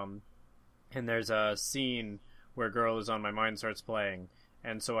 And there's a scene where Girl Is On My Mind starts playing.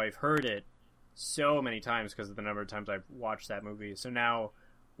 And so I've heard it so many times because of the number of times I've watched that movie. So now,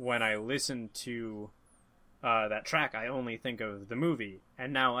 when I listen to that track, I only think of the movie.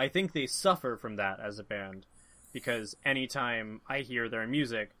 And now I think they suffer from that as a band, because anytime I hear their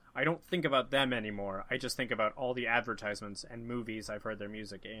music, I don't think about them anymore. I just think about all the advertisements and movies I've heard their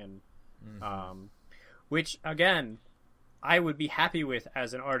music in. Mm-hmm. Which, again, I would be happy with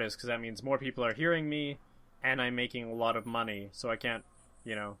as an artist, because that means more people are hearing me, and I'm making a lot of money, so I can't,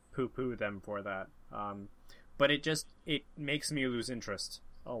 poo-poo them for that. But it makes me lose interest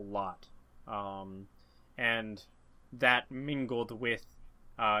a lot. And that mingled with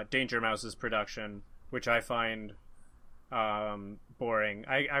Danger Mouse's production, which I find boring.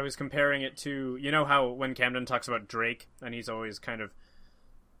 I was comparing it to, how when Camden talks about Drake, and he's always kind of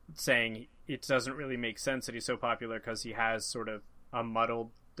saying it doesn't really make sense that he's so popular because he has sort of a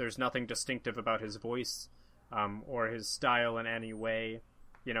muddled, there's nothing distinctive about his voice or his style in any way.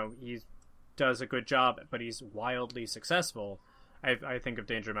 He does a good job, but he's wildly successful. I think of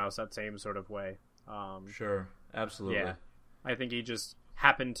Danger Mouse that same sort of way. Sure, absolutely. Yeah, I think he just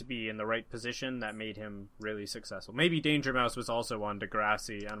happened to be in the right position that made him really successful. Maybe Danger Mouse was also on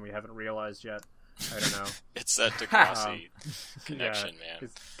Degrassi, and we haven't realized yet. I don't know. It's that Degrassi connection, man.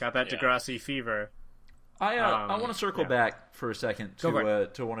 It's got that Degrassi fever. I want to circle back for a second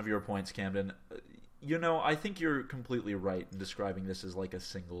to one of your points, Camden. I think you're completely right in describing this as like a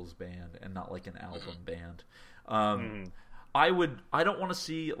singles band and not like an album band. I don't want to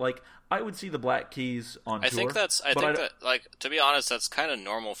see, I would see the Black Keys on tour. I think that, to be honest, that's kind of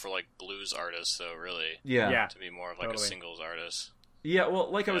normal for, blues artists, though, really. Yeah. To be more of, a singles artist. Yeah,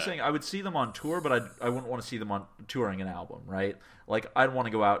 well, I was saying, I would see them on tour, but I wouldn't want to see them on touring an album, right? I'd want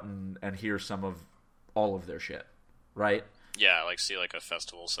to go out and hear some of all of their shit, right? Yeah, see, a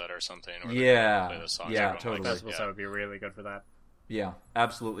festival set or something. Or play the songs totally. Festival set would be really good for that. Yeah,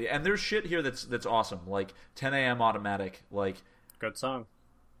 absolutely. And there's shit here that's awesome. 10 a.m. Automatic, good song.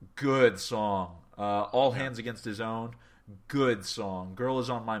 Good song. All Hands Against His Own, good song. Girl Is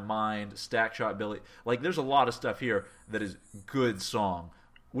On My Mind, Stack Shot Billy. There's a lot of stuff here that is good song,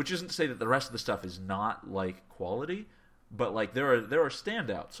 which isn't to say that the rest of the stuff is not quality, but there are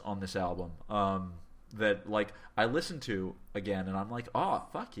standouts on this album that I listen to again and I'm like, oh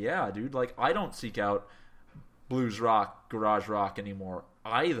fuck yeah, dude. I don't seek out blues rock, garage rock anymore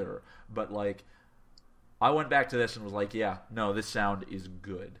either, but I went back to this and was like, yeah, no, this sound is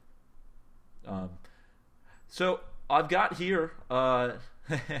good. So I've got here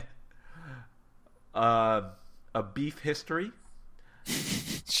a beef history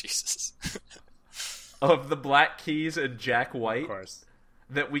Jesus of the Black Keys and Jack White. Of course.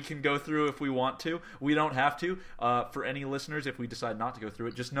 That we can go through if we want to. We don't have to. For any listeners, if we decide not to go through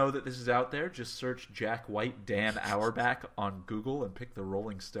it, just know that this is out there. Just search Jack White, Dan Auerbach on Google and pick the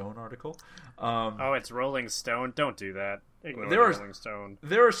Rolling Stone article. It's Rolling Stone. Don't do that. Ignore Rolling Stone.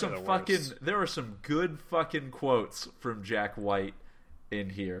 There are some good fucking quotes from Jack White in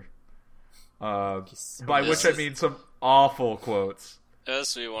here. By which I mean some awful quotes. That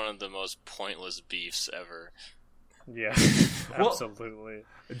has to be one of the most pointless beefs ever. Yeah, absolutely.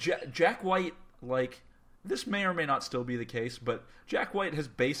 Jack White, this may or may not still be the case, but Jack White has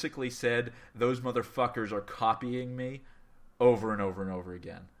basically said those motherfuckers are copying me over and over and over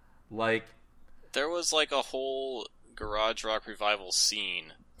again. There was a whole garage rock revival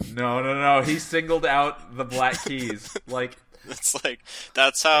scene. No. He singled out the Black Keys. It's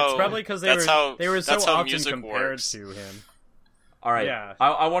that's how. It's probably because they were so often compared to him. All right. Yeah.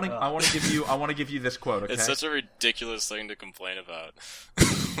 I want to give you this quote. Okay. It's such a ridiculous thing to complain about.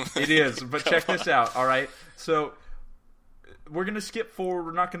 It is, but check this out. All right. So we're gonna skip forward.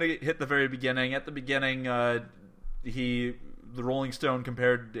 We're not gonna hit the very beginning. At the beginning, the Rolling Stone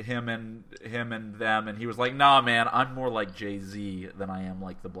compared to him and them, and he was like, "Nah, man, I'm more like Jay-Z than I am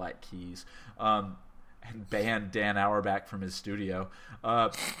like the Black Keys." And banned Dan Auerbach from his studio. I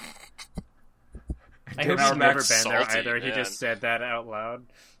hope he's never been there either. Man. He just said that out loud.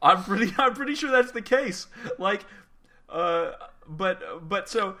 I'm pretty sure that's the case. But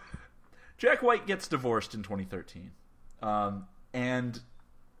so Jack White gets divorced in 2013, and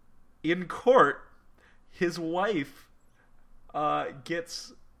in court his wife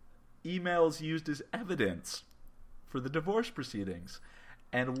gets emails used as evidence for the divorce proceedings,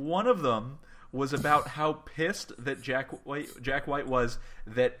 and one of them was about how pissed that Jack White was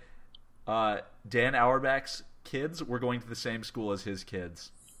that Dan Auerbach's kids were going to the same school as his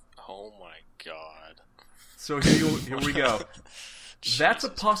kids. Oh my god. So here we go. That's a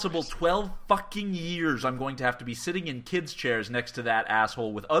Jesus possible Christ. 12 fucking years I'm going to have to be sitting in kids' chairs next to that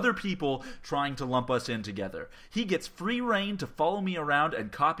asshole with other people trying to lump us in together. He gets free reign to follow me around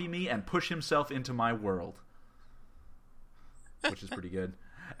and copy me and push himself into my world. Which is pretty good.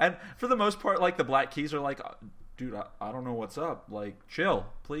 And for the most part, like, the Black Keys are like, dude, I don't know what's up. Like, chill,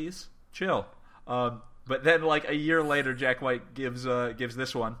 please. Chill. But then, like, a year later, Jack White gives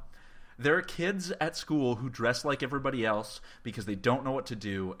this one. There are kids at school who dress like everybody else because they don't know what to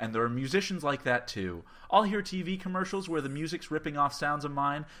do, and there are musicians like that too. I'll hear TV commercials where the music's ripping off sounds of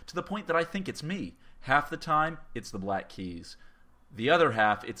mine to the point that I think it's me. Half the time, it's the Black Keys. The other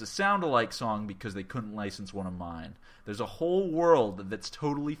half, it's a sound-alike song because they couldn't license one of mine. There's a whole world that's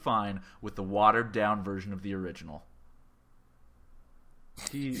totally fine with the watered-down version of the original.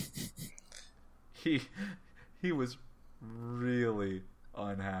 He was really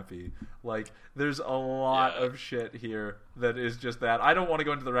unhappy. Like, there's a lot of shit here that is just that. I don't want to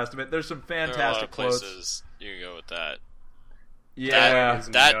go into the rest of it. There's some There are a lot fantastic of quotes. places you can go with that. Yeah.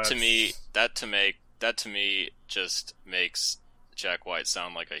 That to me just makes Jack White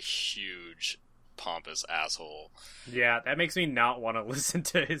sound like a huge pompous asshole. Yeah, that makes me not want to listen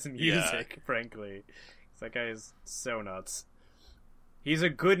to his music, frankly. That guy is so nuts. He's a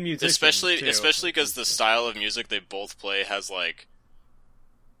good musician, Especially too. because the style of music they both play has, like,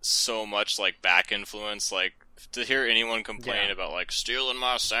 so much, like, back influence. Like, to hear anyone complain about, like, stealing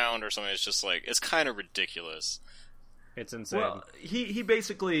my sound or something, it's just, like, it's kind of ridiculous. It's insane. Well, he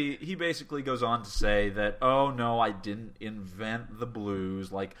basically goes on to say that, oh no, I didn't invent the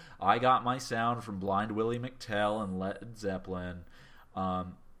blues. Like, I got my sound from Blind Willie McTell and Led Zeppelin,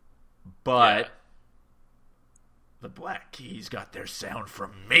 but the Black Keys got their sound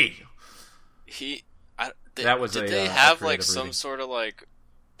from me. Did they a have, like, creative some reading. sort of, like,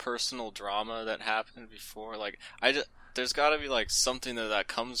 personal drama that happened before? Like, there's got to be, like, something that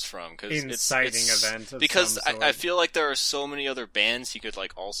comes from, because Inciting event of because some sort. I feel like there are so many other bands he could,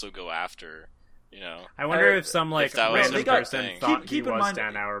 like, also go after, you know. I wonder if some, like, if that was random they got- person thing. thought Keep he in was mind-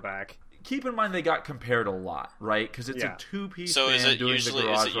 Dan Auerbach. Keep in mind they got compared a lot, right? Because it's Yeah. a two-piece So band is it doing usually the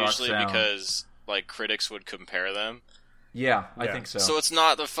garage rock sound. because, like, critics would compare them? Yeah, I Yeah. think so. So it's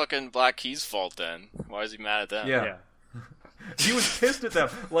not the fucking Black Keys' fault then. Why is he mad at them? Yeah. He was pissed at them.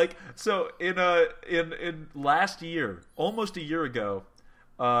 Like, so in last year, almost a year ago,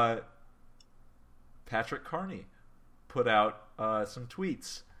 Patrick Carney put out some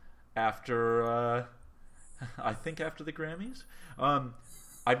tweets after I think after the Grammys.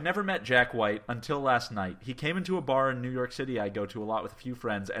 I've never met Jack White until last night. He came into a bar in New York City I go to a lot with a few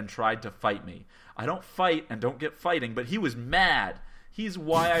friends and tried to fight me. I don't fight and don't get fighting, but he was mad. He's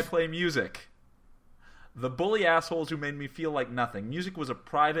why I play music. The bully assholes who made me feel like nothing. Music was a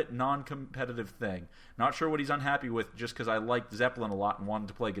private, non-competitive thing. Not sure what he's unhappy with just because I liked Zeppelin a lot and wanted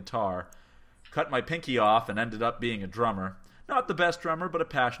to play guitar. Cut my pinky off and ended up being a drummer. Not the best drummer, but a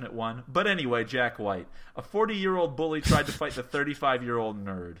passionate one. But anyway, Jack White. A 40-year-old bully tried to fight the 35-year-old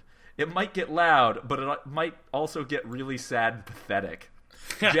nerd. It might get loud, but it might also get really sad and pathetic.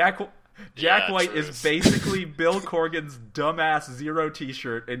 Jack Yeah, White truth. is basically Bill Corgan's dumbass Zero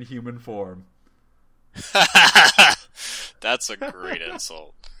t-shirt in human form. That's a great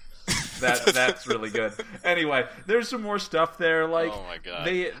insult. That's really good. Anyway, there's some more stuff there. Like, Oh my God.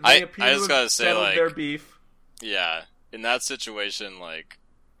 they I appear just to gotta have say, settled like, their beef. Yeah, in that situation, like,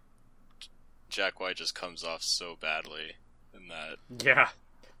 Jack White just comes off so badly in that. Yeah.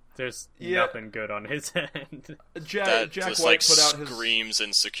 There's Yeah. nothing good on his end. That Jack just, White like, put out his screams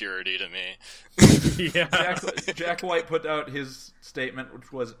insecurity to me. Yeah. Jack White put out his statement,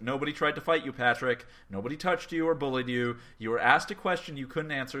 which was, "Nobody tried to fight you, Patrick. Nobody touched you or bullied you. You were asked a question you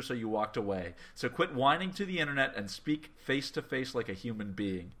couldn't answer, so you walked away. So quit whining to the internet and speak face to face like a human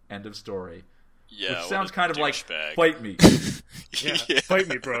being." End of story. Yeah, Which what sounds a kind of like, douchebag. fight me. Yeah. Fight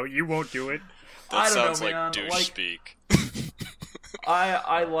me, bro. You won't do it. That I don't know, sounds man. like douche Like- speak.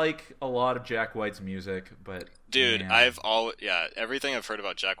 I like a lot of Jack White's music, but Dude, man. everything I've heard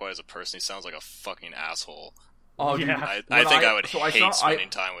about Jack White as a person, he sounds like a fucking asshole. Oh, dude, Yeah. I when think I would so hate saw- spending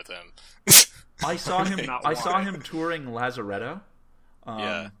time with him. I saw him. Not I saw wanted. him touring Lazaretto.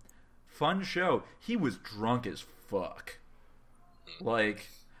 Yeah. Fun show. He was drunk as fuck. Like,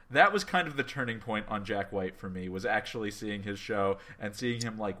 that was kind of the turning point on Jack White for me, was actually seeing his show and seeing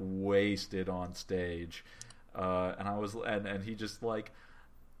him like wasted on stage. And I was, and he just like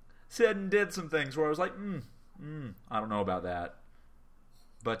said and did some things where I was like, I don't know about that.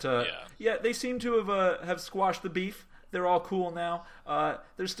 But yeah, they seem to have squashed the beef. They're all cool now.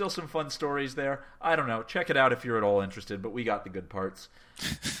 There's still some fun stories there. I don't know. Check it out if you're at all interested, but we got the good parts.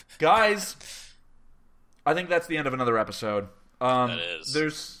 Guys, I think that's the end of another episode. That is.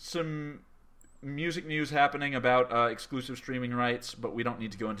 There's some music news happening about exclusive streaming rights, but we don't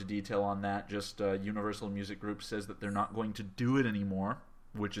need to go into detail on that. Just Universal Music Group says that they're not going to do it anymore,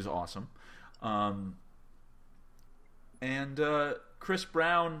 which is awesome. And Chris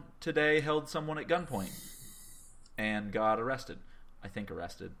Brown today held someone at gunpoint and got arrested. I think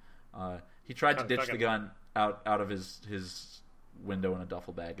arrested. He tried to ditch the gun out of his window in a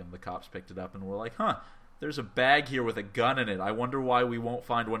duffel bag, and the cops picked it up and were like, there's a bag here with a gun in it. I wonder why we won't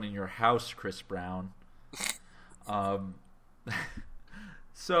find one in your house, Chris Brown.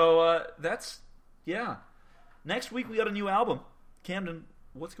 So that's, yeah. Next week we got a new album. Camden,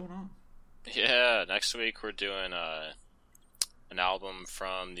 what's going on? Yeah, next week we're doing an album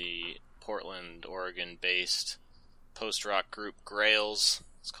from the Portland, Oregon-based post-rock group Grails.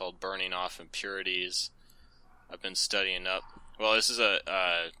 It's called Burning Off Impurities. I've been studying up. Well, this is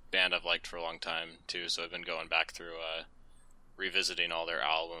a band I've liked for a long time, too, so I've been going back through revisiting all their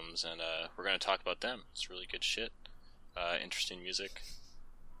albums, and we're going to talk about them. It's really good shit. Interesting music.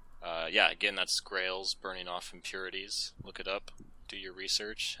 Yeah, again, that's Grails, Burning Off Impurities. Look it up, do your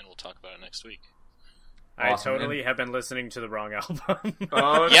research, and we'll talk about it next week. Awesome. I totally have been listening to the wrong album.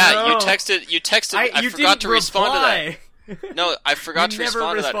 Oh, yeah, no. you texted. I forgot to respond to that. No, I forgot to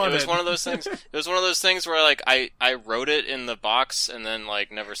respond to that. It was one of those things. It was one of those things where like I wrote it in the box and then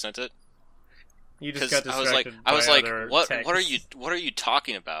like never sent it. You just got distracted. I was like, what? Texts. What are you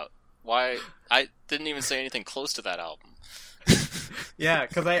talking about? Why? I didn't even say anything close to that album. Yeah,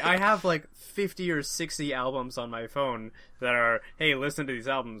 because I have like 50 or 60 albums on my phone that are, hey, listen to these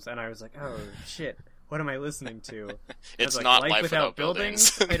albums, and I was like, oh shit. What am I listening to? It's like, not Life Without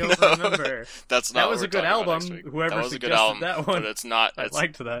Buildings. Buildings. I don't remember. That's not. That was a good album. Whoever suggested that one, but it's not. I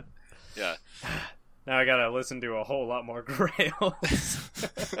liked that. Yeah. Now I gotta listen to a whole lot more Grails.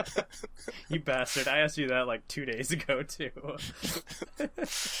 You bastard! I asked you that like 2 days ago too. All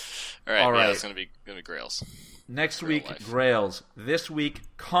right. Yeah, it's gonna be Grails. Next week, Grails. This week,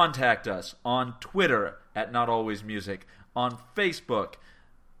 contact us on Twitter at Not Always Music, on Facebook.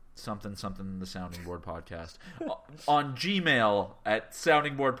 Something the Sounding Board Podcast, on Gmail at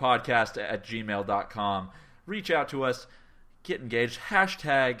soundingboardpodcast@gmail.com. Reach out to us, get engaged,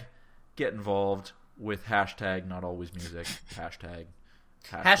 hashtag get involved with hashtag Not Always Music, hashtag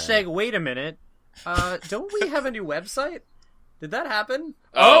wait a minute, don't we have a new website? Did that happen?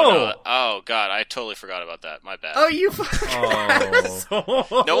 No. Oh god, I totally forgot about that. My bad. Oh, you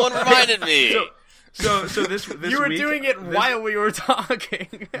asshole. No one reminded me. So this you were week, doing it while we were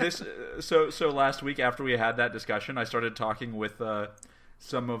talking. So last week after we had that discussion, I started talking with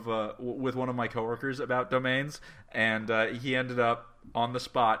with one of my coworkers about domains, and he ended up on the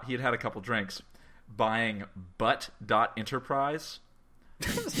spot. He had a couple drinks, buying butt.enterprise.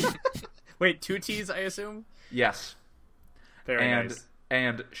 Wait, 2 T's, I assume. Yes. Very nice.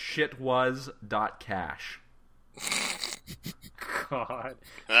 And shitwas.cash. God.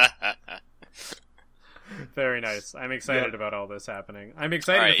 Very nice. I'm excited about all this happening. I'm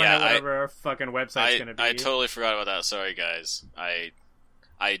excited to find out whatever our fucking website's going to be. I totally forgot about that. Sorry, guys. I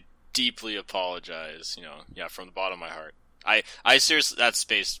deeply apologize. From the bottom of my heart. I seriously, that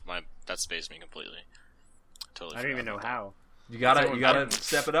spaced me completely. Totally. I don't even know how. You gotta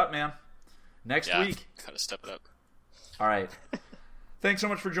step it up, man. Next week. Gotta step it up. All right. Thanks so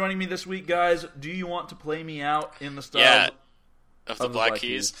much for joining me this week, guys. Do you want to play me out in the style of the Black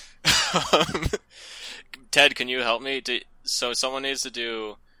Keys? Ted, can you help me? So someone needs to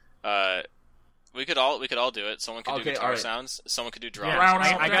do. We could all do it. Someone could do guitar sounds. Someone could do drums.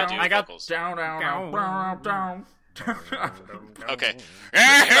 Yeah, I got vocals. Down. Okay.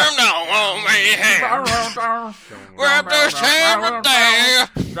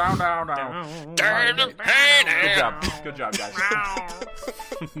 Good job, guys.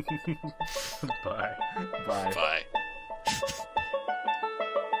 Bye. Bye.